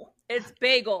bagel. It's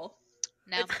bagel.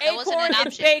 No, It's that wasn't acorn. an It's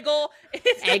option. bagel.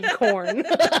 It's Eggcorn.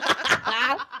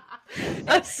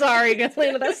 I'm sorry,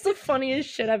 Gatlina. That's the funniest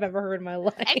shit I've ever heard in my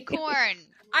life. Eggcorn.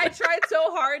 I tried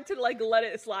so hard to like let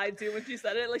it slide too when she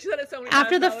said it. Like she said it so many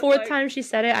After times. the I was fourth like- time she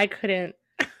said it, I couldn't.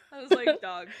 I was like,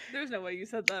 dog, there's no way you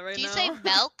said that right Do you now. say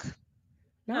milk?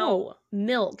 No,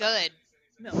 milk. Good.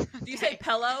 Milk. Do you say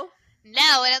pillow? No,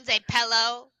 I don't say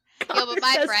pillow. Yo, but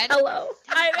my Says friend, hello.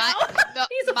 I know. no,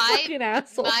 He's a my fucking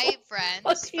asshole. my friends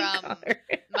Fucking from Connor.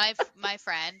 my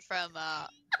friend from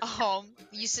home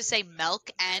used to say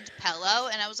milk and pillow,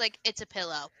 and I was like, it's a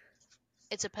pillow.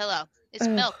 It's a pillow. It's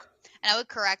Ugh. milk. And I would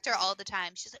correct her all the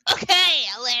time. She's like, okay,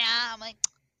 Elena. I'm like,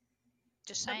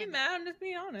 just Don't be saying. mad. I'm just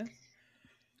being honest.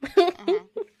 Uh-huh.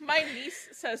 My niece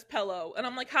says pillow, and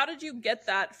I'm like, how did you get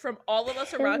that from all of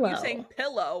us around you Pillow. saying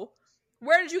pillow?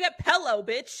 Where did you get pillow,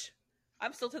 bitch?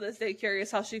 I'm still to this day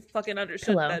curious how she fucking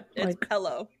understood Pillow, that it's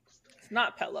pillow. It's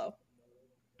not pillow.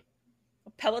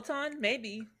 Peloton,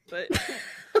 maybe, but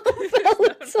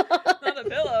not a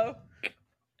pillow.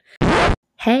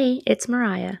 Hey, it's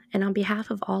Mariah, and on behalf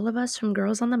of all of us from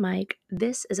Girls on the Mic,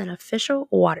 this is an official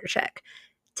water check.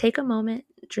 Take a moment,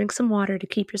 drink some water to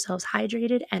keep yourselves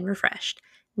hydrated and refreshed.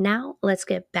 Now, let's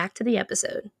get back to the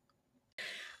episode.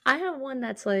 I have one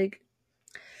that's like,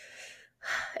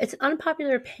 it's an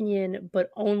unpopular opinion, but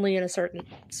only in a certain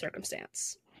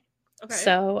circumstance. Okay.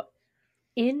 So,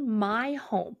 in my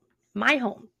home,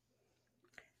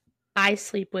 I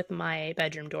sleep with my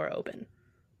bedroom door open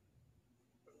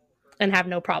and have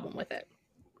no problem with it.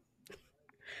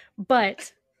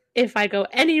 But if I go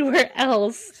anywhere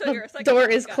else, So the door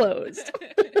is closed.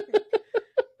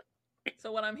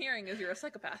 So what I'm hearing is you're a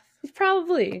psychopath.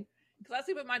 Probably. Because I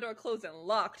sleep with my door closed and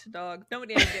locked, dog.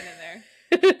 Nobody ain't getting in there.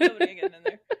 Nobody ain't getting in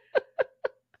there.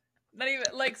 Not even,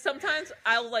 like, sometimes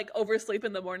I'll, like, oversleep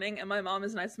in the morning, and my mom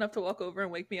is nice enough to walk over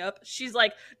and wake me up. She's,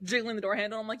 like, jiggling the door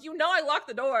handle. I'm like, you know I locked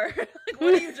the door. Like,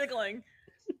 what are you jiggling?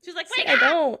 She's like, wait,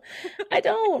 I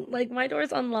don't. Like, my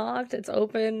door's unlocked. It's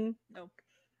open. Nope.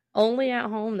 Only at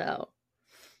home, though.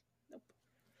 Nope.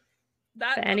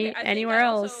 That But anywhere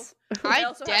else. I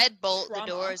deadbolt the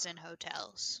doors in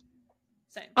hotels.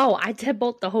 Same. Oh, I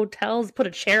deadbolt the hotels, put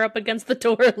a chair up against the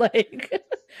door. Like,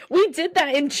 we did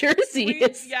that in Jersey.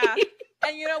 Yeah.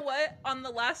 And you know what? On the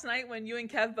last night when you and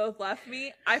Kev both left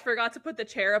me, I forgot to put the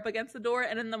chair up against the door.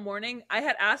 And in the morning, I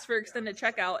had asked for extended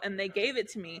checkout and they gave it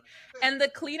to me. And the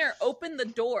cleaner opened the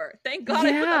door. Thank God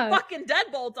I put the fucking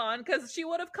deadbolt on because she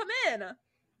would have come in.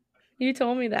 You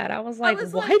told me that. I was like,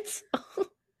 what?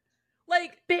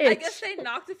 Like, bitch. I guess they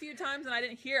knocked a few times and I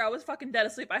didn't hear. I was fucking dead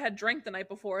asleep. I had drank the night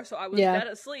before, so I was dead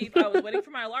asleep. I was waiting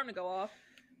for my alarm to go off.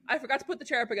 I forgot to put the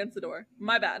chair up against the door.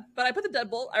 My bad. But I put the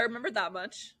deadbolt. I remembered that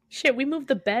much. Shit, we moved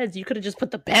the beds. You could have just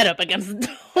put the bed up against the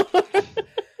door.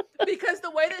 Because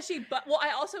the way that well,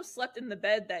 I also slept in the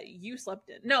bed that you slept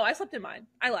in. No, I slept in mine.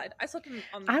 I lied. I slept in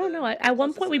on I don't know. At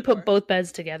one point, we put both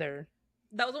beds together.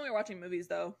 That was when we were watching movies,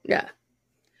 though. Yeah.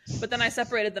 But then I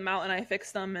separated them out and I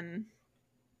fixed them, and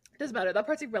it doesn't matter. That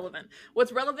part's irrelevant.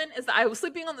 What's relevant is that I was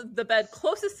sleeping on the bed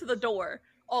closest to the door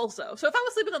also. So if I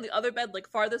was sleeping on the other bed, like,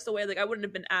 farthest away, like, I wouldn't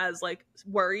have been as, like,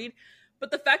 worried.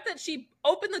 But the fact that she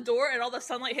opened the door and all the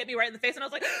sunlight hit me right in the face, and I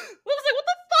was like, what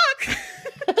the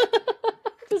fuck?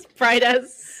 This bright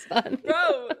ass sun.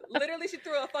 Bro, literally she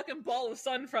threw a fucking ball of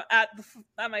sun at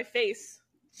my face.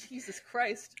 Jesus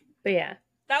Christ. But yeah.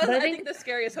 That was, I think, the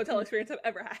scariest hotel experience I've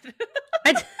ever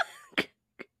had.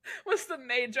 Was the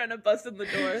maid trying to bust in the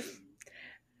door.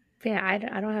 Yeah, I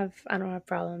don't have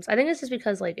problems. I think it's just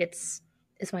because, like, it's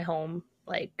my home.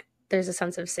 Like, there's a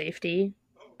sense of safety.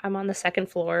 I'm on the second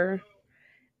floor.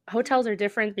 Hotels are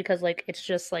different because, like, it's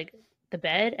just, like, the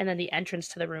bed and then the entrance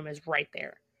to the room is right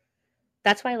there.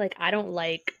 That's why, like, I don't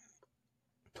like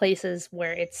places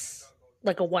where it's,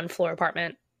 like, a one-floor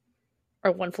apartment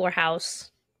or one-floor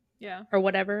house. Yeah. Or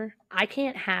whatever. I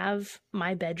can't have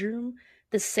my bedroom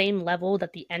the same level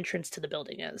that the entrance to the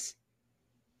building is.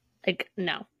 Like,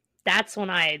 no. That's when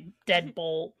I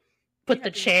deadbolt, put the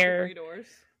chair.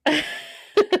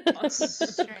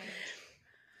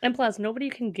 And plus,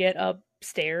 nobody can get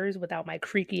upstairs without my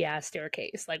creaky ass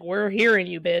staircase. Like, we're hearing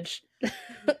you, bitch.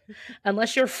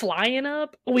 Unless you're flying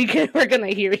up, we're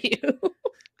gonna hear you.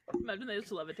 Imagine they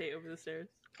just levitate over the stairs.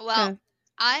 Well, yeah.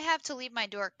 I have to leave my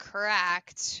door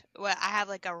cracked. Well, I have,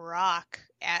 like, a rock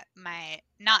at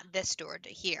not this door to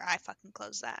here. I fucking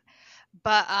close that.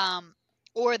 But,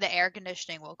 or the air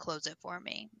conditioning will close it for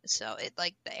me. So it,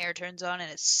 like, the air turns on and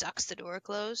it sucks the door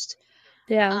closed.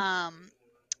 Yeah.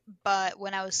 But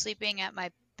when I was sleeping at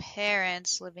my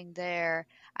parents living there,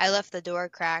 I left the door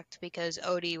cracked because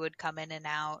Odie would come in and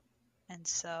out. And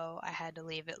so I had to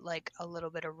leave it, like, a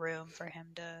little bit of room for him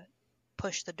to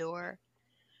push the door.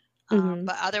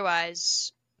 But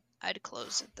otherwise, I'd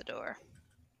close the door.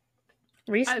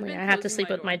 Recently, I have to sleep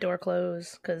with my door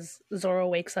closed because Zoro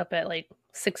wakes up at like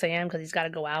 6 a.m. because he's got to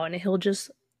go out, and he'll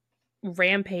just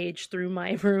rampage through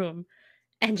my room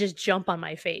and just jump on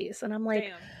my face. And I'm like,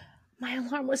 damn. My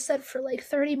alarm was set for like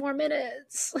 30 more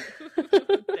minutes.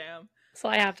 Damn. So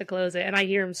I have to close it, and I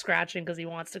hear him scratching because he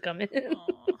wants to come in.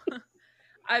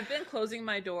 I've been closing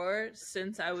my door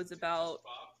since I was about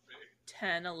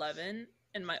 10, 11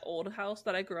 in my old house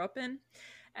that I grew up in.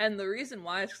 And the reason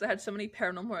why is because I had so many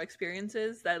paranormal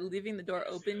experiences that leaving the door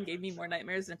open gave me more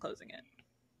nightmares than closing it.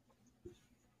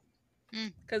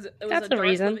 Because it was That's the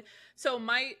reason. So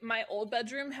my old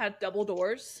bedroom had double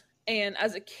doors, and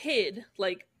as a kid,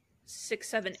 like 6,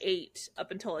 7, 8,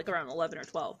 up until like around 11 or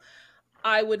 12,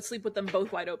 I would sleep with them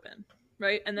both wide open.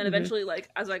 right? And then eventually, like,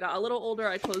 as I got a little older,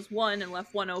 I closed one and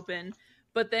left one open.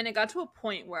 But then it got to a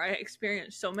point where I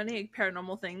experienced so many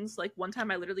paranormal things. Like, one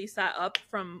time I literally sat up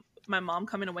from my mom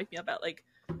coming to wake me up at, like,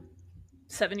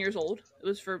 7 years old. It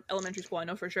was for elementary school, I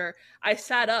know for sure. I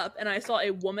sat up and I saw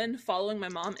a woman following my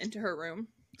mom into her room.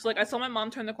 So, like, I saw my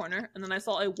mom turn the corner, and then I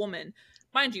saw a woman.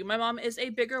 Mind you, my mom is a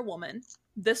bigger woman.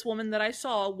 This woman that I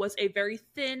saw was a very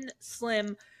thin,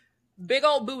 slim, big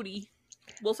old booty.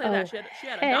 We'll say that. She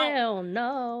had a hell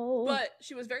no. But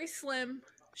she was very slim.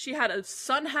 She had a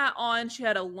sun hat on. She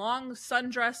had a long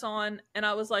sundress on. And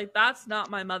I was like, that's not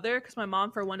my mother, because my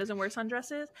mom, for one, doesn't wear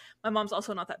sundresses. My mom's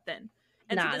also not that thin.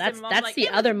 And nah, day, that's like, the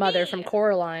other mother from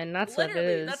Coraline. That's literally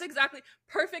what it is. That's exactly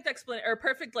perfect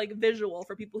perfect like visual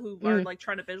for people who are like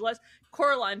trying to visualize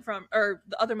Coraline or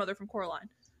the other mother from Coraline.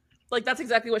 Like, that's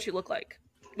exactly what she looked like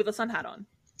with a sun hat on.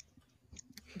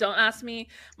 Don't ask me.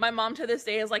 My mom to this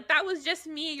day is like, that was just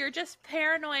me. You're just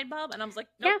paranoid, Bob. And I was like,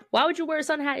 nope. Yeah. Why would you wear a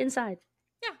sun hat inside?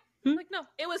 Yeah. Like, no.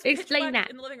 It was explain pitch black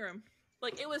that in the living room.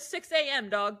 Like, it was 6 a.m.,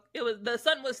 dog. The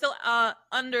sun was still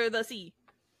under the sea.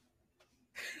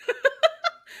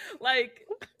 Like,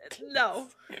 no.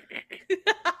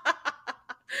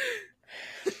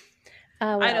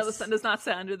 I know the sun does not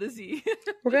set under the sea.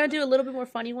 We're gonna do a little bit more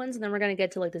funny ones, and then we're gonna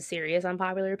get to like the serious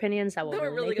unpopular opinions that will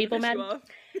really make people mad.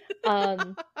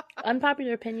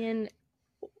 Unpopular opinion: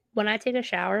 when I take a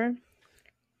shower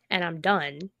and I'm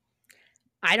done,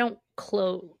 I don't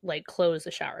close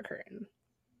the shower curtain.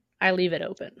 I leave it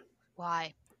open.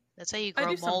 Why? That's how you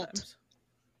grow mold.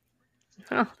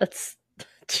 Sometimes. Oh, that's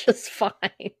just fine.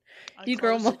 You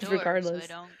grow mold regardless.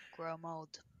 So I don't grow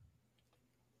mold.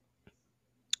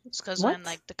 It's because when,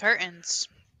 like, the curtains...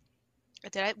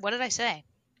 What did I say?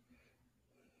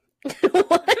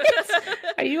 What?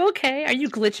 Are you okay? Are you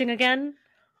glitching again?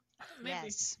 Maybe.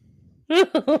 Yes.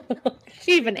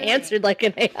 She even answered like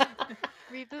an AI.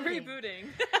 Rebooting.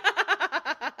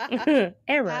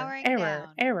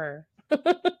 Error.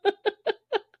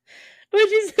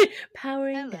 What'd you say?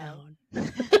 Powering down.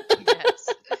 Yes.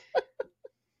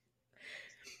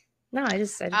 No, I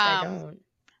don't.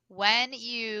 When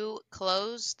you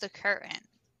close the curtain,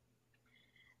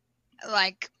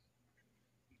 like,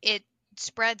 it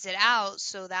spreads it out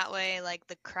so that way, like,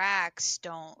 the cracks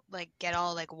don't, like, get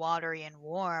all, like, watery and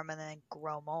warm and then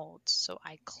grow mold. So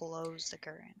I close the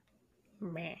curtain.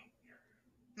 Meh.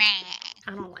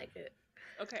 I don't like it.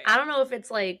 Okay. I don't know if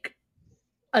it's, like,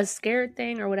 a scared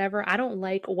thing or whatever. I don't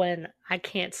like when I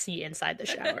can't see inside the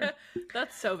shower.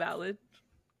 That's so valid.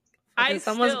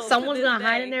 Someone's gonna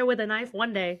hide in there with a knife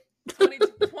one day.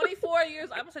 24 years.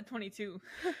 I almost said 22.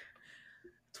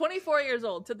 24 years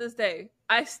old to this day.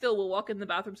 I still will walk in the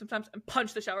bathroom sometimes and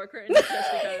punch the shower curtain just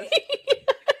because.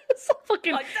 So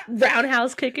fucking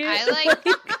roundhouse kicking.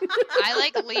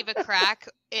 I leave a crack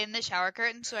in the shower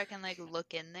curtain so I can, like,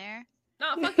 look in there.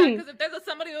 No, fuck that, because if there's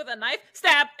somebody with a knife,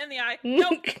 stab in the eye.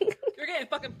 Nope. You're getting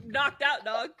fucking knocked out,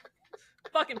 dog.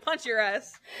 Fucking punch your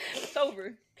ass. It's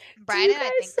over. Brian and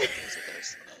I think there's a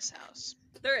ghost in this house.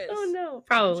 There is. Oh no,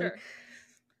 probably. Sure.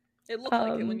 It looked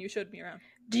like it when you showed me around.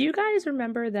 Do you guys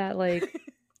remember that, like,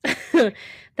 that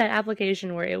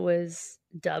application where it was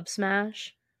Dub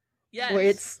Smash? Yes. Where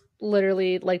it's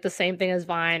literally like the same thing as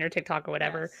Vine or TikTok or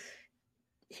whatever.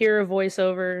 Yes. Hear a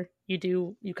voiceover,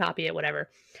 you copy it, whatever.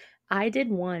 I did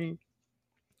one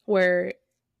where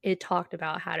it talked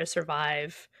about how to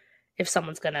survive if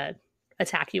someone's gonna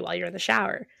attack you while you're in the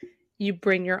shower. You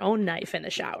bring your own knife in the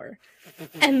shower.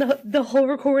 And the whole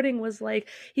recording was like,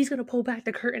 he's gonna pull back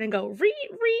the curtain and go,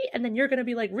 reet, and then you're gonna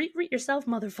be like, reet yourself,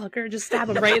 motherfucker. Just stab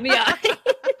him right in the eye.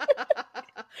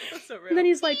 That's so real. And then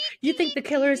he's like, you think the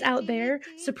killer's out there?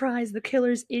 Surprise, the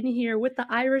killer's in here with the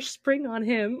Irish Spring on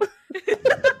him.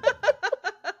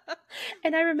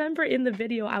 And I remember in the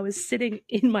video, I was sitting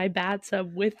in my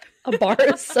bathtub with a bar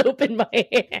of soap in my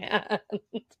hand.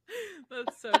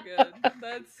 That's so good.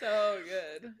 That's so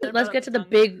good. Let's get to the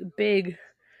big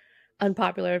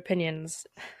unpopular opinions.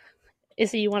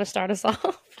 Issy, you want to start us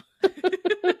off?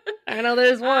 I know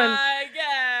there's one. I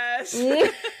guess.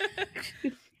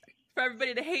 For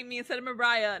everybody to hate me instead of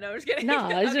Mariah. No, I'm just kidding. No,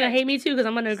 he's going to hate me too because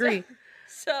I'm going to agree.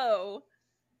 So,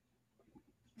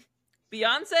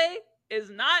 Beyonce is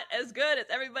not as good as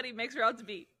everybody makes her out to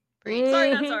be.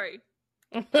 Sorry, not sorry.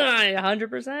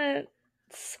 100%.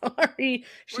 Sorry.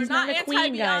 She's not a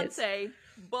queen, guys. Beyonce,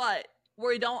 but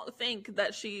we don't think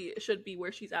that she should be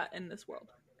where she's at in this world.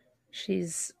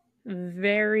 She's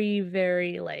very,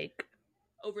 very, like,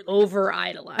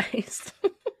 over-idolized.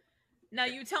 Now,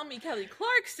 you tell me Kelly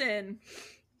Clarkson,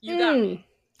 you got me.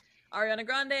 Ariana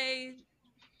Grande,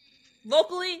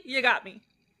 vocally, you got me.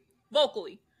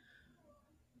 Vocally.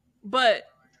 But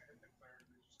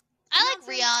I like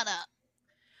Beyonce? Rihanna.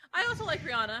 I also like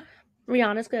Rihanna.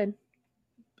 Rihanna's good.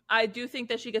 I do think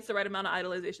that she gets the right amount of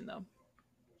idolization, though.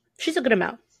 She's a good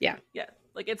amount. Yeah. Yeah,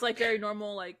 like it's like very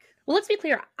normal. Like, Well, let's be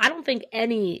clear. I don't think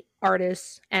any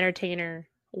artist, entertainer,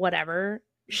 whatever,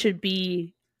 should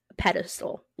be a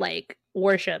pedestal, like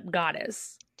worship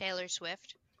goddess. Taylor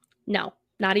Swift. No,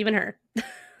 not even her.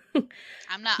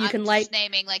 I'm not. You I'm can just like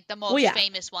naming like the most Well, yeah.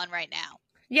 famous one right now.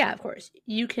 Yeah, of course.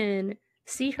 You can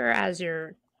see her as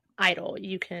your idol.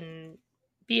 You can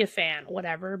be a fan,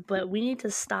 whatever, but we need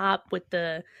to stop with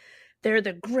they're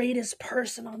the greatest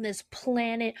person on this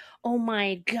planet. Oh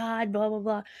my god, blah blah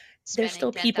blah. There's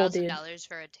still Spending people, dude. $10,000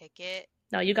 for a ticket.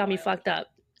 No, you got me Wild. fucked up.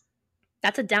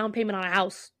 That's a down payment on a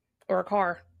house or a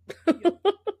car.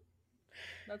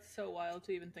 that's so wild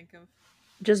to even think of.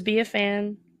 Just be a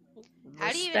fan.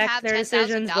 How do you even Respect have their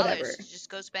decisions, whatever. $10,000 to just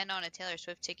go spend on a Taylor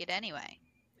Swift ticket anyway?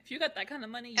 If you got that kind of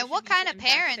money, you And should what use kind it of in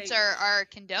parents backstage. are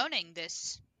condoning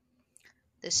this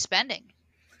spending?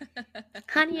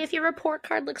 Honey, if your report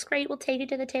card looks great, we'll take it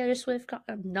to the Taylor Swift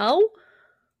No.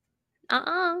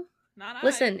 Not I.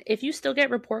 Listen, if you still get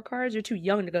report cards, you're too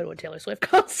young to go to a Taylor Swift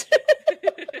concert.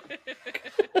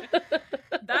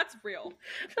 That's real.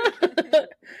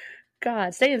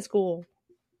 God, stay in school.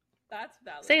 That's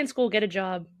valid. Stay in school, get a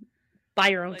job, buy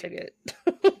your own Like, ticket.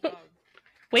 dog.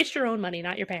 Waste your own money,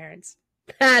 not your parents.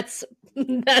 That's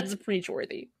preach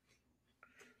worthy.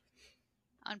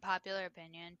 Unpopular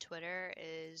opinion, Twitter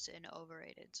is an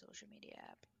overrated social media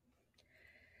app.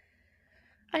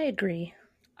 I agree.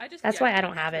 That's why I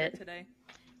don't have it today.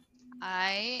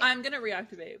 I'm gonna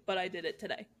reactivate, but I did it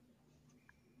today.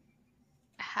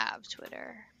 have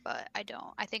Twitter, but I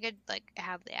don't. I think I'd like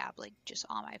have the app like just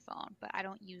on my phone, but I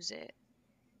don't use it.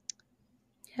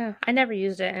 Yeah, I never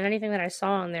used it, and anything that I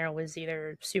saw on there was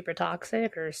either super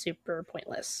toxic or super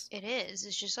pointless. It is.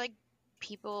 It's just like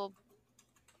people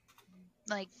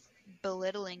like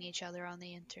belittling each other on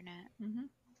the internet. Mm-hmm.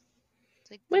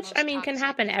 It's, like, the Which, most I mean, can toxic.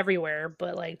 happen everywhere,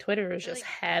 but like Twitter is They're, just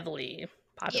like- heavily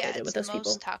populated Yeah, it's with the those most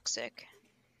people. toxic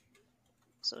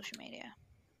social media.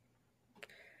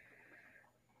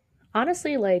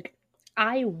 Honestly, like,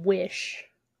 I wish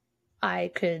I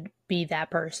could be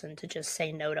that person to just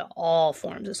say no to all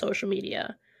forms of social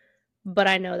media, but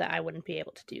I know that I wouldn't be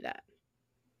able to do that.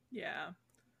 Yeah.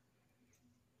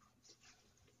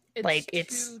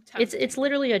 It's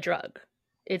literally a drug.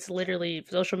 It's literally,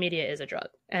 social media is a drug,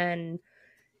 and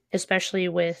especially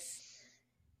with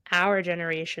our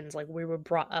generations, like, we were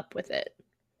brought up with it,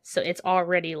 so it's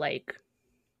already like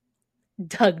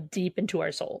dug deep into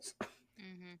our souls.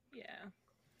 Mm-hmm. Yeah.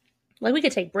 Like, we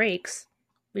could take breaks.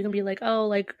 We can be like, oh,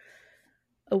 like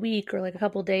a week or like a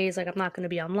couple days, like, I'm not going to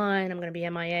be online, I'm going to be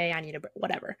MIA, I need a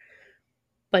whatever.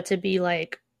 But to be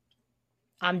like,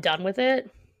 I'm done with it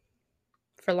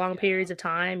for long periods of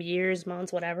time, years,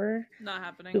 months, whatever, Not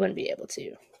happening. we wouldn't be able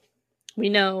to. We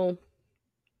know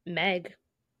Meg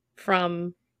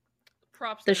from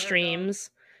Props the to her, streams.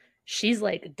 She's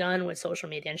like done with social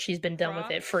media, and she's been done with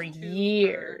it for Props to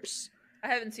years. I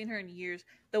haven't seen her in years.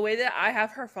 The way that I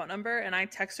have her phone number and I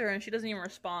text her and she doesn't even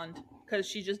respond because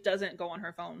she just doesn't go on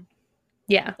her phone.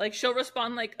 Yeah. Like, she'll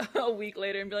respond like a week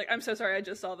later and be like, I'm so sorry, I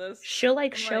just saw this. She'll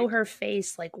like I'm show like- her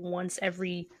face like once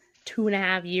every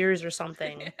 2.5 years or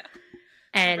something. Yeah.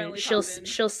 And Friendly she'll pop in.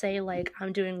 she'll say like,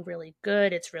 I'm doing really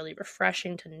good, it's really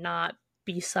refreshing to not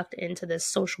be sucked into this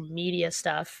social media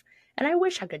stuff. And I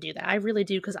wish I could do that. I really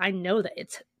do, because I know that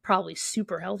it's probably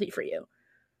super healthy for you.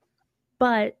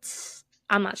 But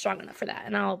I'm not strong enough for that,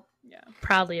 and I'll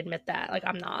proudly admit that. Like,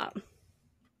 I'm not.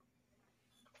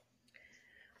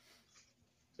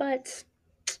 But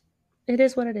it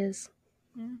is what it is.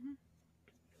 Mm-hmm.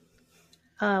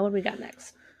 What do we got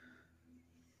next?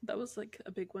 That was like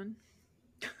a big one.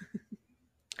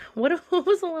 What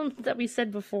was the one that we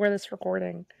said before this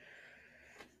recording?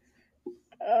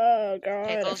 Oh, God.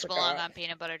 Pickles belong on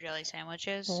peanut butter jelly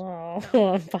sandwiches.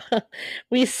 Oh,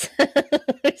 we said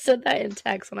that in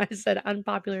text when I said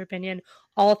unpopular opinion.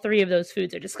 All three of those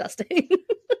foods are disgusting.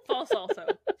 False also.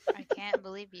 I can't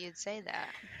believe you'd say that.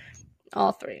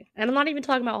 All three. And I'm not even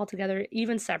talking about all together.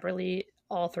 Even separately,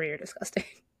 all three are disgusting.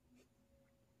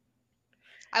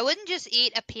 I wouldn't just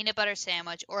eat a peanut butter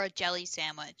sandwich or a jelly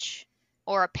sandwich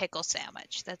or a pickle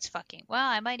sandwich. That's fucking... Well,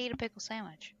 I might eat a pickle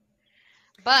sandwich.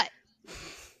 But...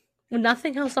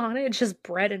 Nothing else on it, just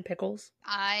bread and pickles.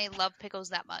 I love pickles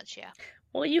that much, yeah.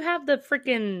 Well, you have the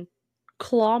freaking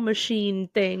claw machine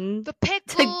thing. The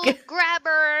pickle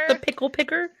grabber! The pickle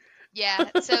picker? Yeah,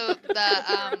 so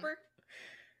the...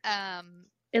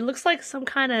 It looks like some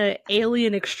kind of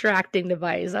alien extracting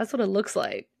device. That's what it looks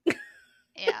like.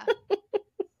 Yeah.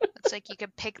 It's like you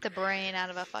could pick the brain out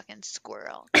of a fucking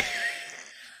squirrel.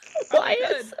 Why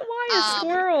good. a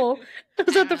squirrel?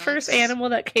 Was that the know, first it's- animal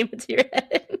that came into your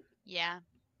head? Yeah.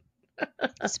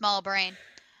 Small brain.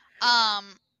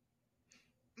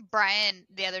 Brian,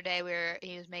 the other day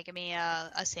he was making me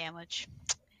a sandwich,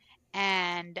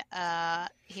 and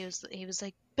he was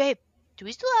like, "Babe, do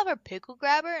we still have our pickle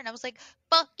grabber?" And I was like,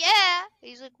 "Fuck yeah!"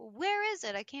 He's like, well, "Where is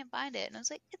it? I can't find it." And I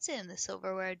was like, "It's in the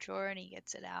silverware drawer." And he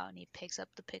gets it out and he picks up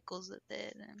the pickles with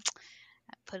it and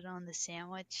I put it on the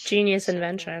sandwich. Genius So good.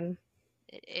 invention.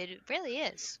 It really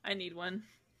is. I need one.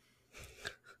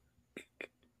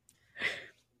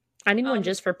 I need one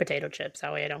just for potato chips.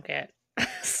 That way I don't get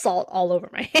salt all over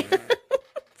my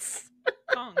hands.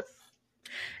 Tongs.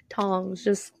 Tongs,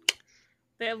 just.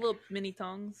 They have little mini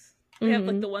tongs. They have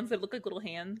like the ones that look like little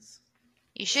hands.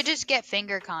 You should just get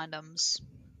finger condoms.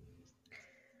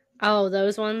 Oh,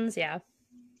 those ones? Yeah.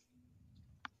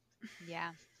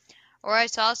 Yeah. Or I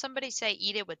saw somebody say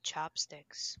eat it with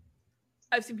chopsticks.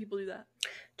 I've seen people do that.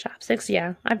 Chopsticks?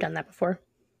 Yeah, I've done that before.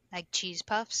 Like cheese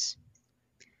puffs.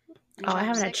 Oh, I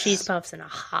haven't had Chopsticks. cheese puffs in a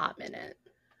hot minute.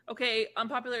 Okay,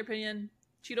 unpopular opinion.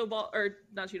 Cheeto ball or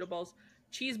not Cheeto balls.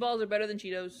 Cheese balls are better than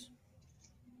Cheetos.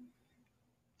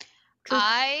 True.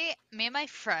 Me and my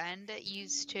friend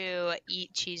used to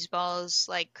eat cheese balls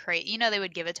like crazy. You know, they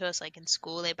would give it to us like in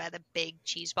school. They buy the big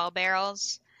cheese ball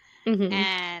barrels. Mhm.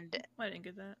 And I didn't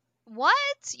get that. what?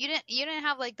 You didn't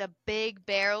have like the big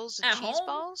barrels of At cheese home?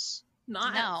 balls?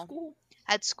 Not No. at school.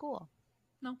 At school.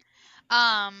 No.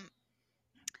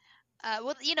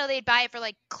 Well, you know, they'd buy it for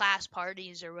like class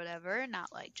parties or whatever,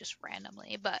 not like just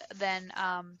randomly. But then,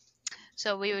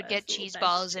 so we would get Nice little cheese dice.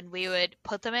 balls and we would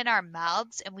put them in our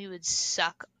mouths and we would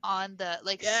suck on the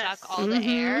Yes. suck all the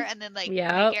air and then like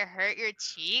Yep. make it hurt your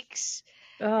cheeks.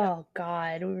 Oh,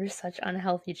 God. We were such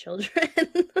unhealthy children.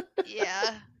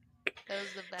 Yeah, that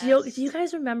was the best. Do you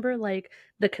guys remember, like,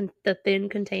 the thin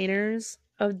containers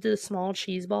of the small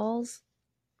cheese balls?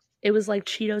 It was like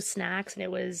Cheeto snacks, and it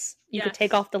was... You could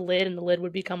take Yes. off the lid, and the lid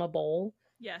would become a bowl.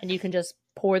 Yes. And you can just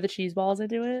pour the cheese balls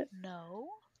into it. No,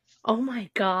 Oh, my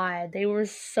God. They were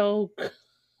so good.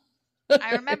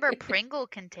 I remember Pringle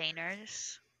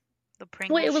containers. The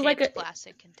Pringle Wait, it was like shaped a-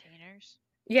 plastic containers.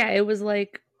 Yeah, it was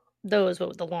like those, but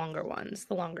with the longer ones,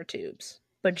 the longer tubes.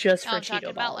 But just No, for I'm talking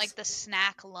Cheeto about balls. like the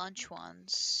snack lunch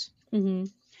ones. Mm-hmm.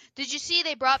 Did you see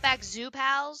they brought back Zoo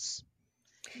Pals?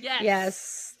 Yes.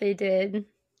 Yes, they did.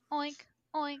 Oink,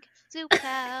 oink, Zoo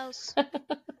Pals.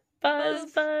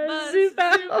 Buzz, Zoo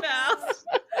Pals. Pals.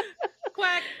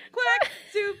 Quack, quack,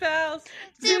 Zoo Pals.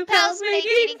 Zoo Pals make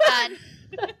eating fun.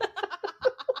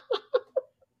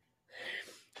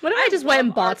 What if I just went and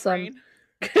love bought Art some? Brain.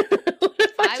 What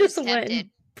if I I just was went and tempted.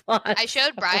 bought I showed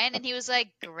some? Brian and he was like,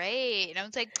 great. And I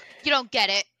was like, you don't get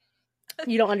it.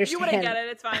 You don't You understand. wouldn't get it.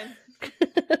 It's fine.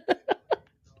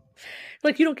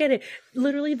 Like, you don't get it.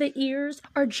 Literally, the ears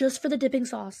are just for the dipping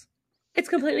sauce. It's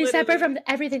completely separate from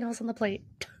Literally. everything else on the plate.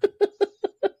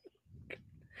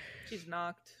 She's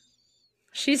knocked.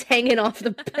 She's hanging off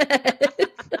the bed.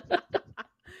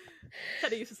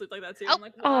 Teddy used to sleep like that too. Oh. I'm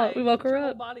like, Oh, why? we woke her Put your whole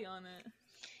up. body on it.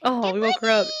 Oh, we woke her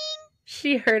up.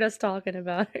 She heard us talking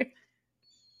about her.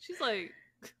 She's like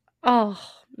Oh,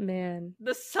 man.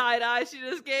 the side eye she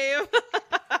just gave.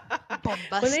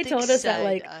 When they told us that, side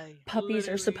like, eye. puppies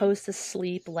are Literally. supposed to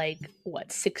sleep, like,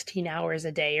 what, 16 hours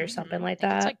a day or something Mhm. like I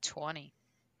think it's that? like 20.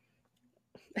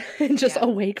 And just Yeah.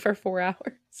 awake for 4 hours.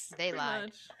 They Pretty lied.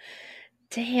 much.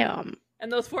 Damn.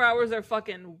 And those 4 hours are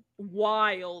fucking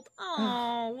wild.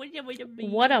 Oh,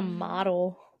 What a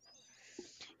model.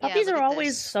 Yeah, Puppies look are at always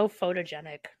this. so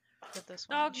photogenic. Look at this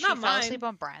No, one. She not fell mine. asleep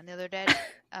on Brian the other day.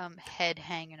 Head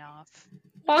hanging off.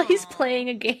 While he's Aw. playing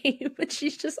a game, but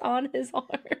she's just on his arm.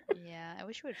 Yeah, I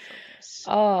wish we would focus.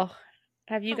 Oh,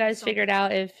 have you Focus guys on figured the-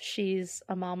 out if she's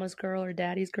a mama's girl or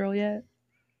daddy's girl yet?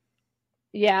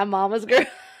 Yeah, mama's girl.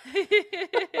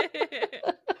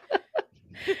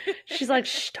 She's like,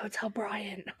 shh, don't tell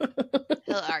Brian.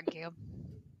 He'll argue.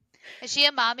 Is she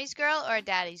a mommy's girl or a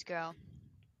daddy's girl?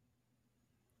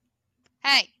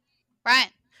 Hey, Brian,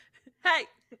 Hey.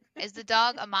 is the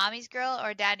dog a mommy's girl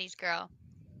or a daddy's girl?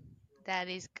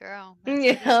 Daddy's girl. That's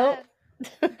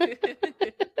what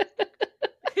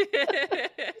he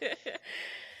said.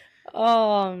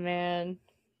 Oh, man.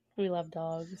 We love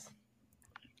dogs.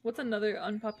 What's another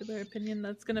unpopular opinion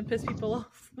that's gonna piss people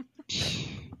off?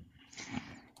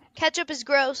 Ketchup is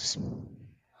gross.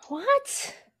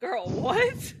 What? Girl,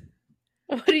 what?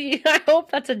 What do you? I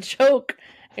hope that's a joke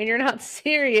and you're not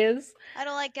serious. I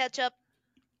don't like ketchup.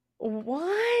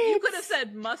 What? You could have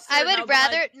said mustard. I and would I'll be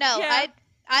rather like, no. yeah.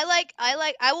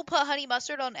 I will put honey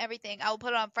mustard on everything. I will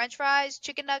put it on French fries,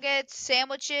 chicken nuggets,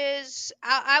 sandwiches.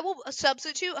 I will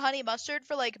substitute honey mustard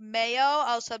for like mayo.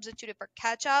 I'll substitute it for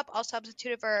ketchup. I'll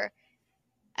substitute it for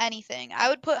anything. I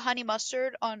would put honey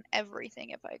mustard on everything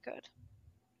if I could.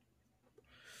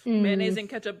 Mayonnaise and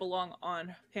ketchup belong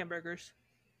on hamburgers.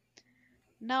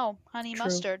 No, honey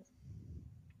mustard.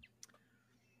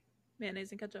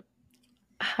 Mayonnaise and ketchup.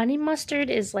 Honey mustard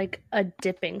is like a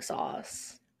dipping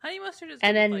sauce. Honey mustard is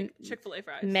and then like Chick-fil-A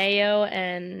fries. Mayo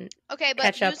and okay, but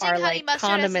ketchup using are honey like mustard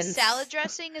condiments. as a salad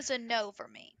dressing is a no for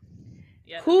me.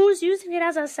 Yeah. Who's using it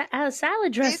as a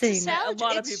salad dressing? It's a salad. A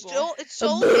lot of people. It's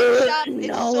sold in shop. No.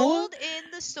 It's sold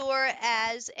in the store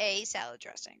as a salad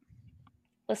dressing.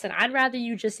 Listen, I'd rather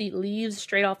you just eat leaves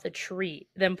straight off the tree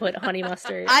than put honey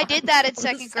mustard. I did that in on the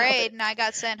second salad. grade, and I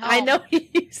got sent home. I know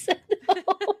you said no.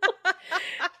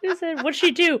 You said, what'd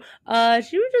she do?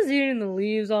 She was just eating the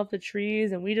leaves off the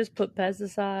trees, and we just put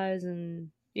pesticides, and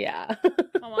yeah.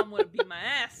 My mom would beat my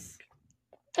ass.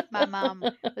 My mom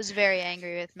was very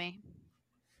angry with me.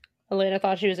 Elena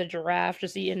thought she was a giraffe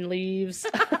just eating leaves.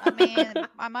 I mean,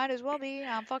 I might as well be.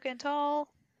 I'm fucking tall.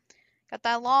 Got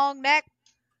that long neck.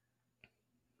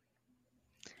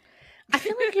 I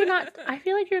feel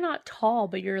like you're not tall,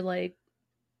 but you're like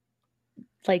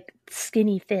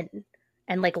skinny thin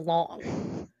and like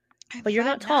long. But you're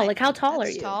not tall. 5'9". Like, how tall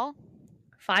That's are you? Tall.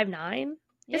 5'9"?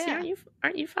 Yeah. Yes,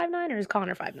 aren't you 5'9", or is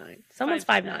Connor 5'9"? Someone's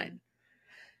 5'10". 5'9".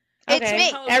 It's Okay.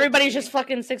 me. Everybody's just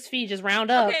fucking 6 feet. Just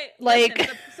round up. Okay, like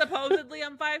listen, supposedly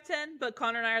I'm 5'10", but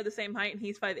Connor and I are the same height, and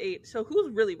he's 5'8". So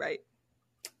who's really right?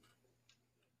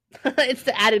 it's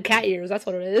the added cat ears. That's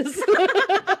what it is.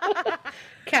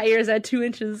 Cat ears at 2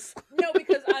 inches. No,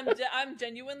 because I'm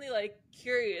genuinely like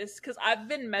curious because I've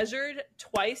been measured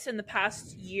twice in the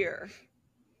past year,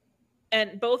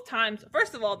 and both times.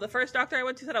 First of all, the first doctor I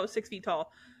went to said I was 6 feet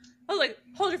tall. I was like,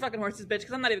 "Hold your fucking horses, bitch,"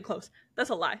 because I'm not even close. That's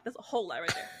a lie. That's a whole lie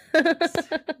right there.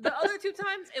 The other 2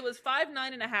 times, it was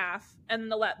 5'9.5",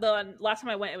 and the last time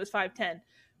I went, it was 5'10".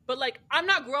 But like, I'm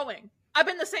not growing. I've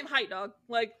been the same height, dog.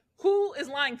 Like, who is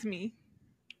lying to me?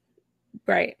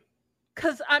 Right.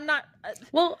 Because I'm not.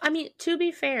 Well, I mean, to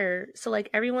be fair, so like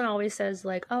everyone always says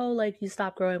like, oh, like you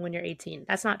stop growing when you're 18.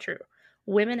 That's not true.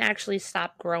 Women actually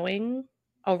stop growing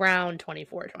around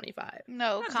 24, 25.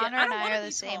 No, God, Connor I and don't I wanna are the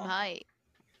be same tall. height.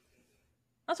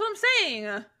 That's what I'm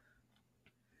saying.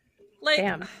 Like,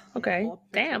 Damn. Okay. oh,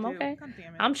 bitch, Damn. I do. Okay. God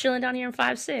damn it. I'm chilling down here in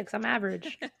 5'6". I'm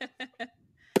average.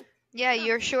 Yeah,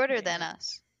 you're shorter than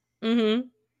us. Mm-hmm.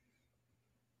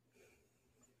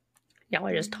 Y'all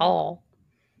are just tall.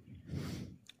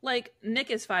 Like,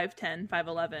 Nick is 5'10",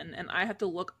 5'11", and I have to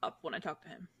look up when I talk to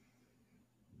him.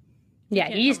 Yeah,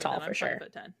 Can't he's tell me tall that for I'm sure.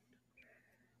 5'10".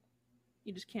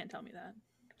 You just can't tell me that.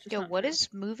 It's just Yo, not what true. is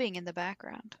moving in the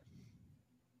background?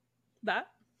 that?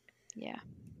 Yeah.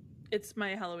 It's my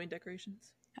Halloween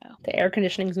decorations. The air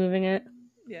conditioning's moving it.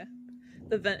 Yeah.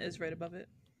 The vent is right above it.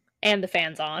 And the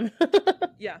fan's on.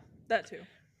 Yeah, that too.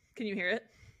 Can you hear it?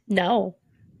 No.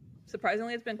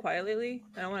 Surprisingly, it's been quiet lately.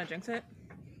 I don't want to jinx it.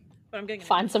 But I'm getting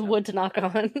Find some wood to knock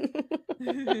on.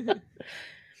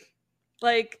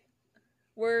 Like,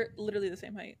 we're literally the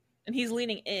same height. And he's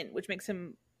leaning in, which makes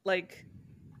him, like...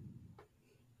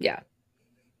 Yeah.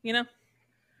 You know?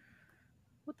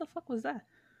 What the fuck was that?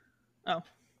 Oh.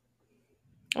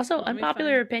 Also, Let me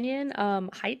unpopular find- opinion,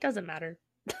 height doesn't matter.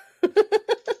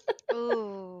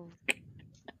 Ooh.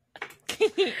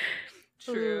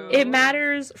 True. It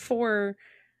matters for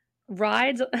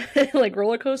rides, like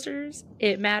roller coasters.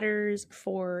 It matters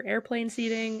for airplane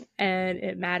seating, and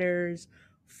it matters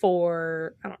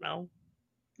for, I don't know,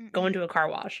 going to a car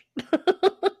wash.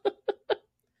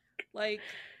 Like,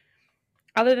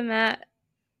 Other than that,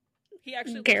 he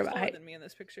actually Care looks about taller height. than me in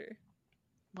this picture.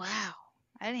 Wow.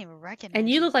 I didn't even recognize and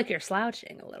you look like you're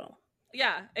slouching a little.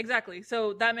 Yeah, exactly.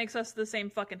 So that makes us the same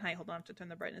fucking height. Hold on, I have to turn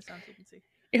the brightness down so you can see.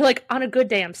 You're like, on a good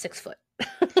day, I'm 6 foot.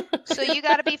 So you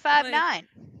gotta be 5'9".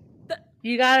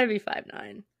 You gotta be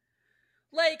 5'9".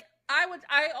 Like,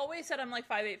 I always said I'm like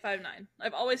 5'8", 5'9".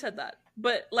 I've always said that.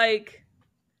 But, like,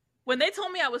 when they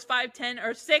told me I was 5'10"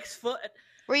 or 6 foot,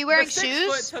 Were you wearing the 6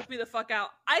 shoes? foot took me the fuck out.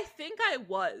 I think I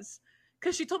was.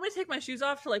 Because she told me to take my shoes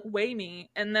off to, like, weigh me.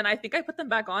 And then I think I put them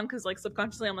back on because, like,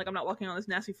 subconsciously I'm like, I'm not walking on this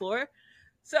nasty floor.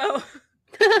 So,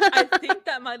 I think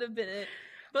that might have been it.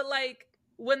 But, like,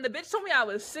 when the bitch told me I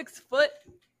was 6 foot,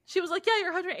 she was like, yeah,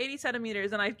 you're 180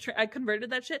 centimeters. And I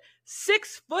converted that shit.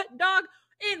 6 foot, dog?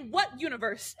 In what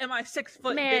universe am I 6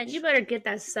 foot, Man, bitch? you better get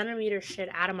that centimeter shit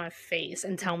out of my face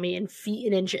and tell me in feet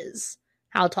and inches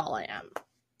how tall I am.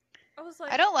 I was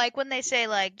like, I don't like when they say,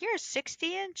 like, you're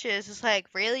 60 inches. It's like,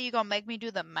 really? You gonna make me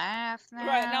do the math now?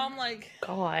 Right, now I'm like,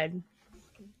 God.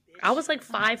 I was like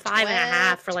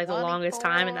 5'5.5" for like the 12, longest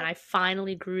time, and then 24. I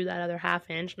finally grew that other half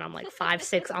inch, and I'm like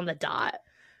 5'6" on the dot.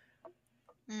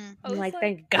 Mm. I I'm was like,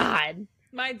 thank God.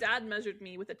 my dad measured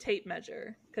me with a tape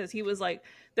measure because he was like,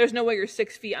 "There's no way you're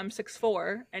 6 feet. I'm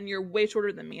 6'4", and you're way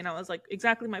shorter than me." And I was like,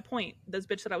 "Exactly my point. This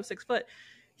bitch said I was 6 foot."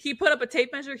 He put up a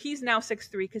tape measure. He's now 6'3"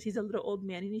 because he's a little old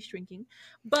man and he's shrinking.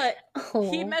 But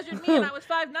he measured me and I was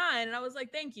 5'9", and I was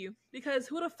like, "Thank you," because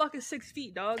who the fuck is 6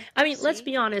 feet, dog? I mean, let's See?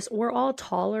 be honest. We're all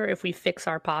taller if we fix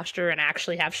our posture and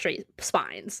actually have straight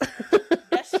spines.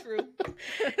 That's true.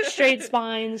 Straight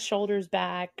spines, shoulders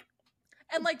back.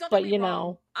 And like, don't But, get me you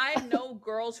wrong, know. I know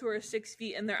girls who are 6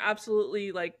 feet and they're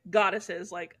absolutely like goddesses.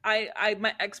 Like I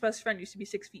my ex best friend used to be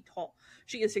 6 feet tall.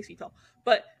 She is 6 feet tall,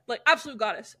 but like absolute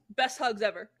goddess, best hugs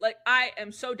ever. Like I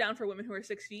am so down for women who are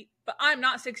 6 feet, but I'm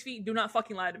not 6 feet. Do not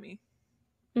fucking lie to me.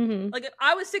 Mm-hmm. Like if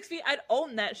I was 6 feet, I'd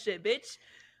own that shit, bitch.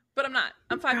 But I'm not.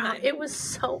 I'm 5'9". It was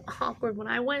so awkward when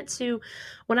I was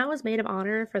maid of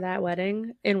honor for that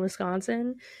wedding in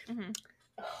Wisconsin. Mm-hmm.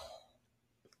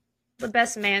 The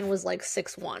best man was like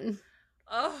 6'1".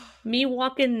 Oh, Me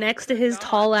walking next to his God.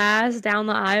 tall ass down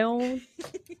the aisle. You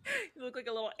look like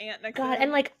a little ant next to God, him.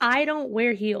 and like I don't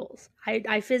wear heels.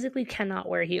 I physically cannot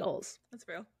wear heels. That's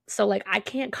real. So like I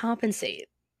can't compensate.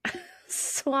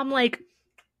 So I'm like,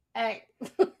 hey,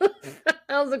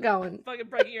 how's it going? Fucking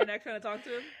breaking your neck trying to talk to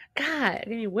him. God,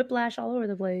 give me whiplash all over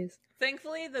the place.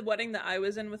 Thankfully, the wedding that I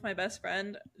was in with my best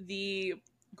friend, the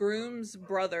groom's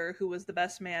brother, who was the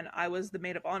best man, I was the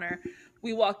maid of honor.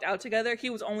 We walked out together. He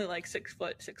was only like 6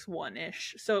 foot, 6'1"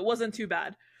 ish, so it wasn't too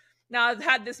bad. Now,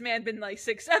 had this man been like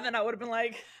 6'7", I would have been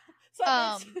like,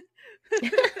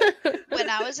 When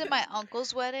I was in my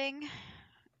uncle's wedding,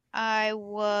 I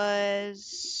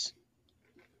was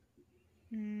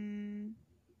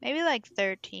maybe like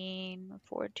 13 or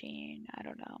 14, I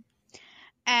don't know.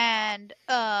 And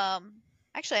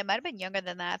actually I might have been younger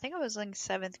than that. I think I was like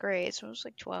 7th grade, so I was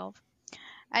like 12.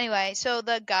 Anyway, so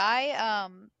the guy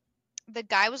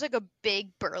was like a big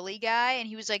burly guy, and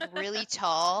he was like really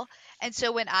tall. And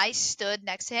so when I stood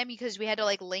next to him, because we had to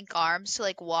like link arms to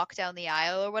like walk down the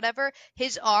aisle or whatever,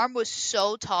 his arm was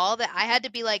so tall that I had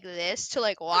to be like this to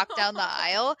like walk down the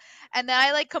aisle. And then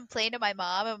I like complained to my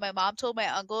mom, and my mom told my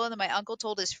uncle, and then my uncle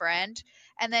told his friend.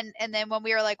 And then when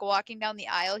we were like walking down the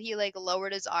aisle, he like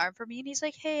lowered his arm for me, and he's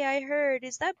like, "Hey, I heard,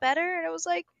 is that better?" And I was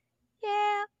like,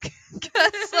 yeah.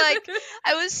 Because like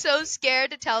I was so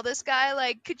scared to tell this guy,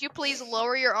 like, could you please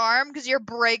lower your arm because you're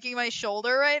breaking my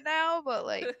shoulder right now? But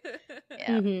like,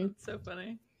 yeah. Mm-hmm. So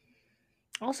funny.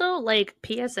 Also, like,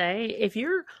 PSA, if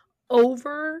you're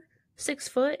over 6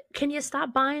 foot, can you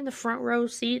stop buying the front row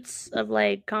seats of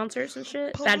like concerts and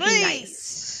shit? Please. That'd be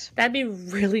nice. That'd be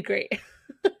really great.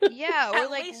 Yeah, or At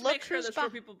like least look make sure who's there's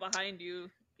 4 people behind you.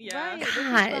 Yeah. Right, look who's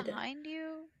God. behind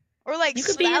you. Or like You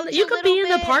could be in, slouch you a could be little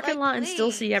in the bit, parking like, lot and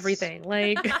still see please. everything.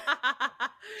 Like,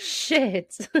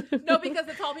 shit. No, because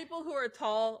the tall people who are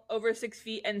tall, over 6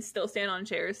 feet, and still stand on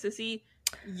chairs to see,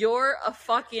 you're a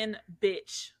fucking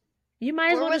bitch. You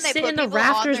might as Or well when just they sit put in the people on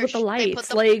rafters their with the lights.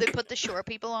 they Like, put the short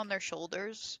people on their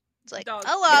shoulders. It's like, Dog,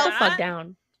 hello. get the fuck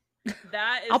down.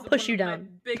 That is I'll push one you of my down.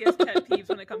 biggest pet peeves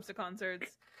when it comes to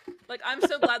concerts. Like, I'm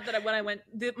so glad that when I went,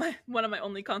 one of my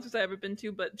only concerts I ever been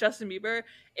to, but Justin Bieber,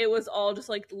 it was all just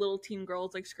like little teen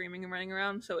girls like screaming and running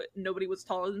around, so nobody was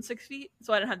taller than 6 feet,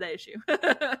 so I didn't have that issue.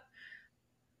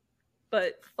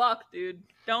 But fuck, dude,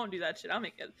 don't do that shit. I'll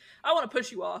make it. I want to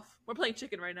push you off. We're playing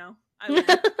chicken right now. I win.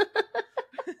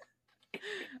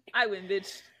 I win,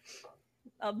 bitch.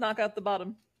 I'll knock out the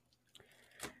bottom.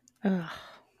 Oh,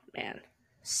 man.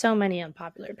 So many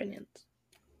unpopular opinions.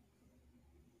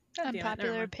 God damn it, Unpopular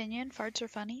never mind. opinion, farts are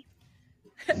funny.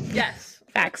 Yes.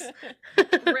 Facts.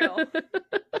 Real.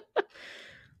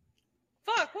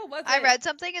 Fuck, what was it? I read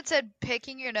something, it said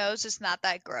picking your nose is not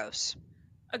that gross.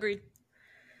 Agreed.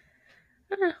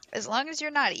 As long as you're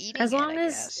not eating As it, long I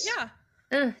as- guess.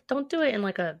 Yeah. Don't do it at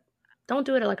like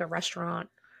a restaurant.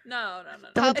 No.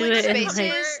 Don't do Public it in, spaces.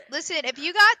 like- Listen, if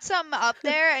you got some up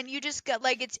there and you just got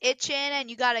like it's itching and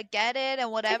you gotta get it and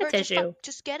whatever, tissue.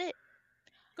 just get it.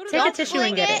 Go to Take a Don't tissue fling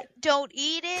and get it. it. Don't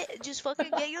eat it. Just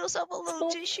fucking get yourself a little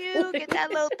Don't tissue. fling Get that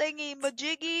little thingy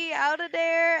majiggy out of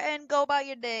there and go about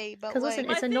your day. But Because listen,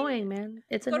 like, it's My thing- annoying, man.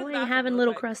 It's Go to the annoying bathroom having real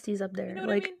little quick. crusties up there. You know what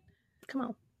like, I mean? come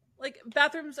on. Like,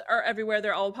 bathrooms are everywhere.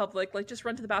 They're all public. Like, just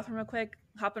run to the bathroom real quick,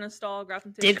 hop in a stall, grab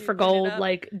some tissue, Dig for clean it gold. up,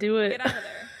 Like, do it. get out of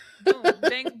there. Boom,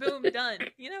 bang, boom, done.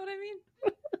 You know what I mean?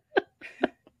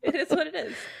 It is what it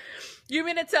is. You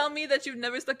mean to tell me that you've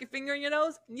never stuck your finger in your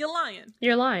nose? You're lying.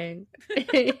 You're lying.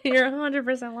 You're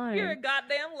 100% lying. You're a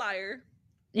goddamn liar.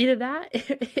 Either that,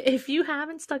 if you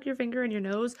haven't stuck your finger in your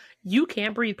nose, you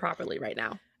can't breathe properly right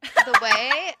now. The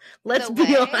way Let's the be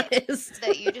way honest.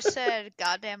 that you just said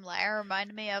 "goddamn liar"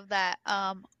 reminded me of that.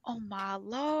 Oh my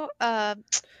lord.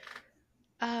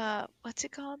 What's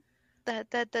it called?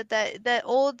 That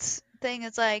old thing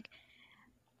is like,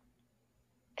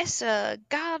 it's a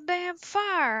goddamn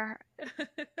fire.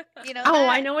 You know Oh, that?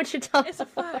 I know what you're talking It's a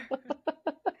fire.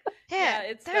 Yeah,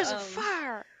 it's there's the, a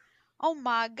fire. Oh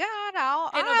my god, I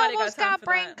Ain't nobody got almost time got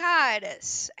for that.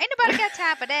 bronchitis. Ain't nobody got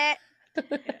time for that.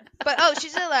 Yeah. But oh,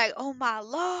 she's still like, oh my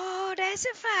lord, that's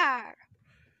a fire.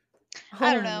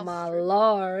 I don't know. Oh my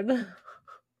lord.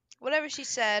 Whatever she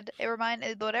said,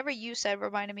 whatever you said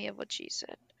reminded me of what she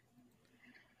said.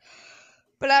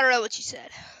 But I don't know what she said.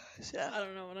 So I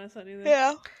don't know what I said either.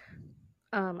 yeah.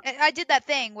 Um, And I did that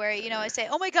thing where, you know, I say,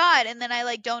 oh my god, and then I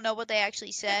like don't know what they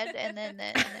actually said, and then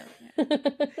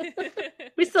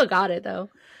we still got it though.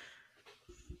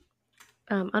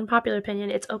 Unpopular opinion,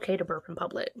 it's okay to burp in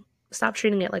public. Stop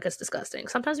treating it like it's disgusting.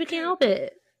 Sometimes we can't help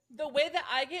it. The way that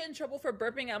I get in trouble for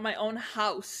burping at my own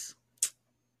house.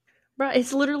 Bro,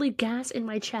 it's literally gas in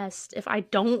my chest. If I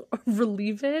don't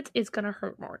relieve it, it's gonna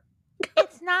hurt more.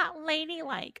 It's not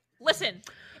ladylike. Listen,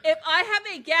 if I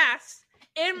have a gas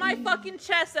in my fucking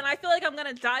chest and I feel like I'm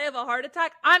gonna die of a heart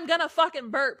attack, I'm gonna fucking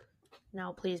burp.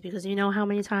 No, please, because you know how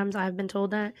many times I've been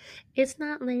told that? It's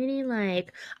not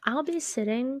ladylike. I'll be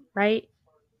sitting, right?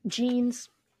 Jeans,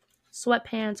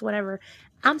 sweatpants, whatever.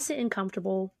 I'm sitting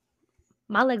comfortable.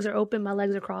 My legs are open, my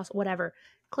legs are crossed, whatever.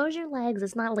 Close your legs.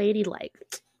 It's not ladylike.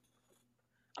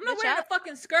 I'm not Bitch, wearing a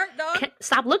fucking skirt, dog.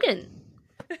 Stop looking.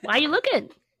 Why are you looking?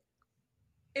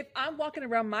 If I'm walking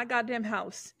around my goddamn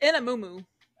house in a muumuu,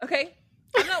 okay?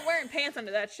 I'm not wearing pants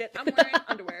under that shit. I'm wearing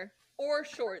underwear or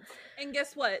shorts. And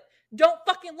guess what? Don't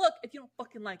fucking look if you don't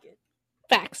fucking like it.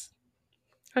 Facts.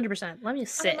 100%. Let me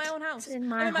sit. I'm in my own house. It's in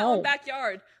my I'm in my home. own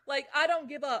backyard. Like, I don't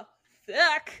give a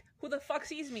fuck who the fuck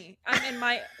sees me. I'm in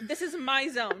my, this is my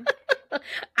zone.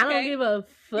 I don't Okay? give a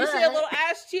fuck. You see a little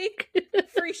ass cheek?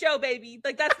 Free show, baby.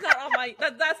 Like, that's not on my,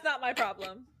 that's not my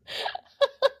problem.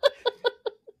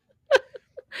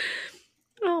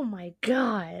 Oh my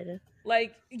god.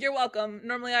 Like, you're welcome.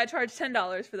 Normally I charge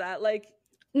 $10 for that. Like,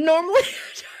 Normally.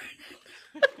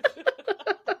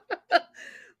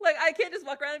 like, I can't just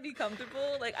walk around and be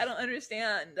comfortable. Like, I don't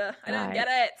understand. I don't God. get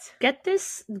it.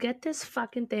 Get this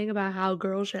fucking thing about how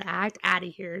girls should act out of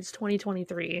here. It's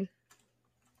 2023.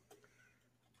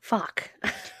 Fuck.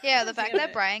 Yeah, the fact Damn that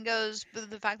it. Brian goes,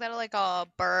 the fact that like I'll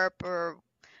burp or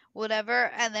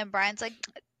whatever, and then Brian's like,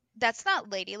 that's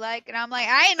not ladylike, and I'm like,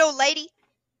 I ain't no lady.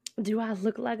 Do I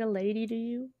look like a lady to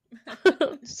you?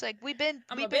 It's like we've been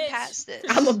I'm a been bitch. past this.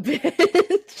 I'm a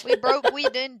bitch.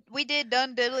 we did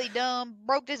done diddly dum,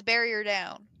 broke this barrier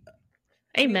down.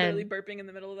 Me Amen. literally burping in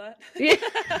the middle of that. Yeah.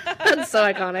 That's so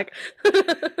iconic. Doug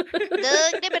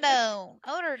Dimmadome.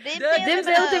 Owner Dim Doug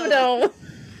Denzel Dimmadome.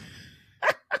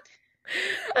 I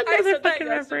Another said that fucking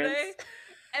reference. yesterday,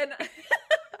 and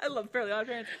I love Fairly Odd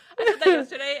Parents. I said that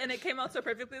yesterday, and it came out so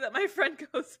perfectly that my friend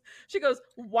she goes,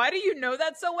 why do you know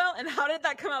that so well, and how did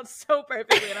that come out so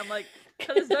perfectly? And I'm like,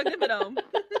 because it's Doug Dimmadome.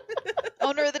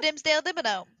 Owner of the Dimsdale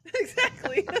Dimmadome.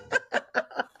 Exactly.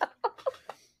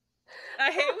 I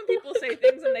hate when people say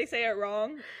things and they say it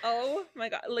wrong. Oh my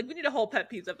god. Like, we need a whole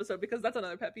pet peeves episode, because that's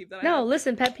another pet peeve that I No, have.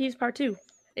 listen, pet peeves part 2.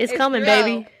 It's It's coming, real.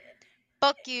 baby.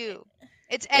 Fuck you.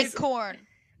 It's Eggcorn.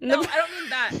 No, I don't mean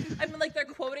that. I mean, like, they're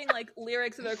quoting, like,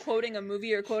 lyrics, or they're quoting a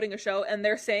movie or quoting a show, and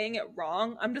they're saying it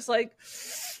wrong. I'm just like,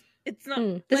 it's not...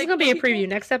 This like, is going to be a when people- preview.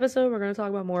 Next episode, we're going to talk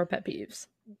about more pet peeves.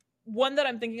 One that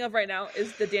I'm thinking of right now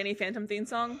is the Danny Phantom theme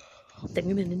song. Yo,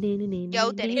 Denny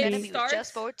It Phantom, he was starts-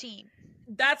 just 14.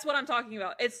 That's what I'm talking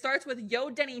about. It starts with Yo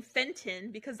Denny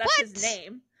Fenton, because that's his What?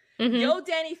 name. Mhm. Yo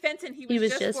Danny Fenton, he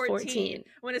was just 14, 14.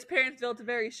 when his parents built a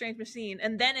very strange machine.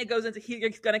 And then it goes into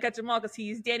he's gonna catch them all because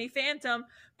he's Danny Phantom.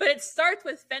 But it starts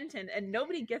with Fenton, and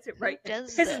nobody gets it right. Who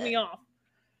does It pisses that? me off.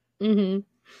 Mm-hmm.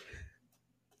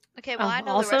 Okay, well, I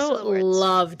know Also, the rest of the words.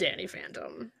 love Danny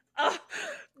Phantom.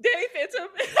 Danny Phantom.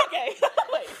 Okay,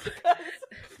 wait.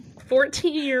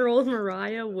 14-year-old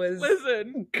Mariah was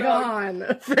Listen, gone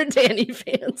for Danny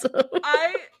Phantom.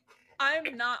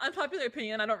 I'm not unpopular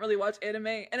opinion. I don't really watch anime,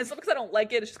 and it's not because I don't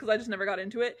like it. It's just because I just never got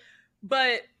into it.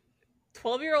 But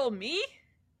 12-year-old me,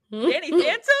 Danny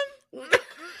Phantom,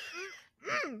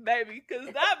 baby, because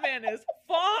that man is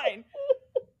fine.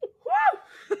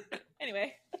 Woo!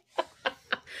 Anyway,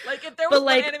 like, if there was But,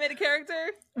 like, one animated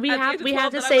character, we at the have age of we 12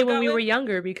 have to that I say would when go we were with-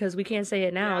 younger because we can't say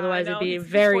it now, Yeah, otherwise I it'd know. be He's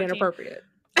very 14. inappropriate.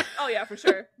 Oh yeah, for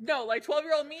sure. No, like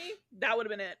 12-year-old me, that would have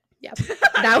been it. Yeah,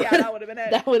 That would have been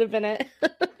it. That would have been it.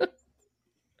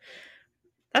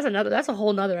 That's a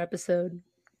whole nother episode.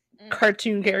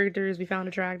 cartoon characters we found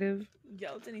attractive.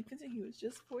 Yo, Danny Vincent, he was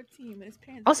just 14 when his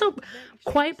parents. Also, were very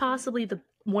quite strict. possibly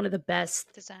one of the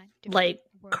best Design. like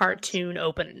cartoon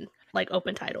open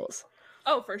titles.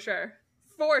 Oh, for sure.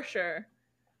 For sure.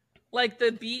 Like,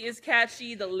 the beat is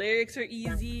catchy, the lyrics are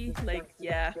easy. Like,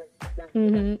 yeah.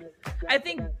 Mm-hmm. I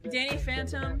think Danny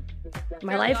Phantom.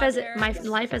 My life as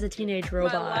a teenage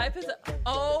robot. My life is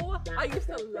I used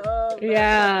to love that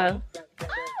Yeah. show.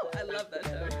 Oh, I love that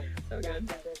show. So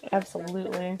good.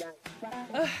 Absolutely.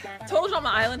 Told You on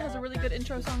My Island has a really good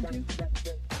intro song, too.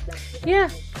 Yeah.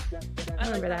 I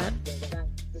like remember that.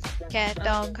 Cat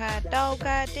dog,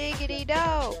 diggity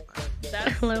dog.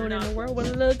 That's Alone in not- the world with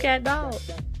a little cat dog.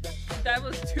 That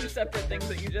was two separate things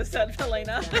that you just said,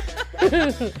 Helena.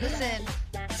 Listen,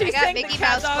 She I got sang the Mickey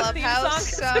Cat Mouse Dog theme Clubhouse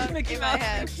song, song Mickey in my Mouse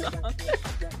head. theme song.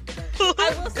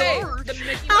 I will say, the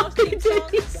Mickey Oh, Mouse theme song,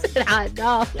 he said hot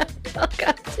dog. Oh,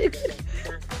 God, dude.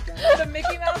 the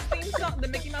Mickey Mouse theme song, the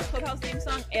Mickey Mouse Clubhouse theme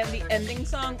song, and the ending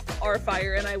song are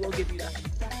fire, and I will give you that.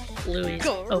 Louis'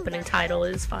 opening title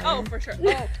is fire. Oh, for sure.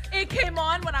 Oh, it came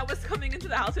on when I was coming into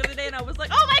the house the other day, and I was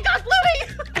like, oh my God,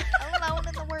 Louis! Alone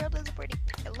in the world is pretty.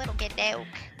 A little kid dog.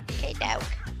 Kid dog.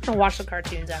 I'm gonna watch the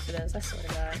cartoons after this, I swear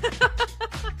to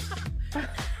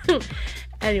God.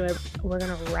 Anyway, we're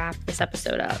gonna wrap this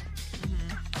episode up.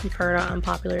 You've heard our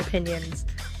unpopular opinions.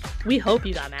 We hope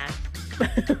you got mad.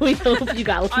 We hope you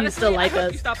Honestly, still like I hope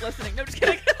us. you stop listening. No, just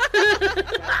kidding.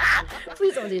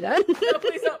 Please don't do that. No,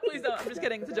 please don't. Please don't. I'm just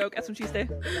kidding. It's a joke. SMC stay.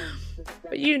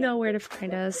 But you know where to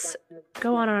find us.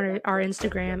 Go on our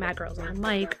Instagram at Girls on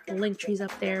Mic. Linktree's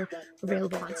up there.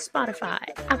 Available on Spotify,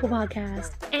 Apple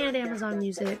Podcasts, and Amazon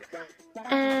Music.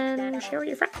 And share with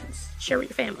your friends. Share with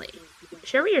your family.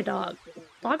 Share with your dog.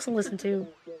 Dogs will listen too.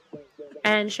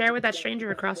 And share with that stranger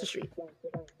across the street.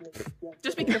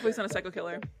 Just be careful, he's not a psycho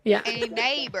killer. Yeah. A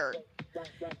neighbor.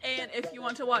 And if you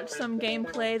want to watch some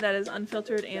gameplay that is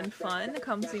unfiltered and fun,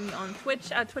 come see me on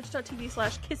Twitch at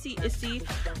twitch.tv/kissyissy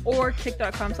or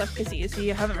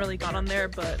kick.com/kissyissy. I haven't really gone on there,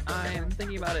 but I'm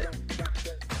thinking about it.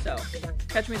 So,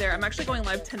 catch me there. I'm actually going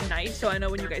live tonight, so I know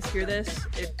when you guys hear this,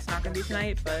 it's not going to be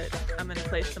tonight, but I'm going to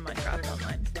play some Minecraft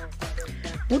online.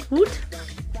 Woot woot.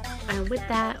 And with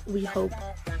that, we hope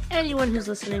anyone who's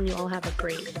listening, you all have a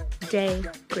great day,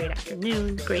 great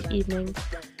afternoon, great evening.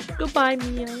 Goodbye,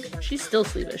 Mia. She's still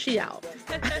sleeping. She out.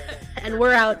 And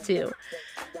we're out too.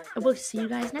 And we'll see you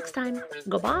guys next time.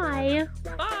 Goodbye.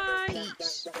 Bye!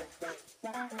 Peace.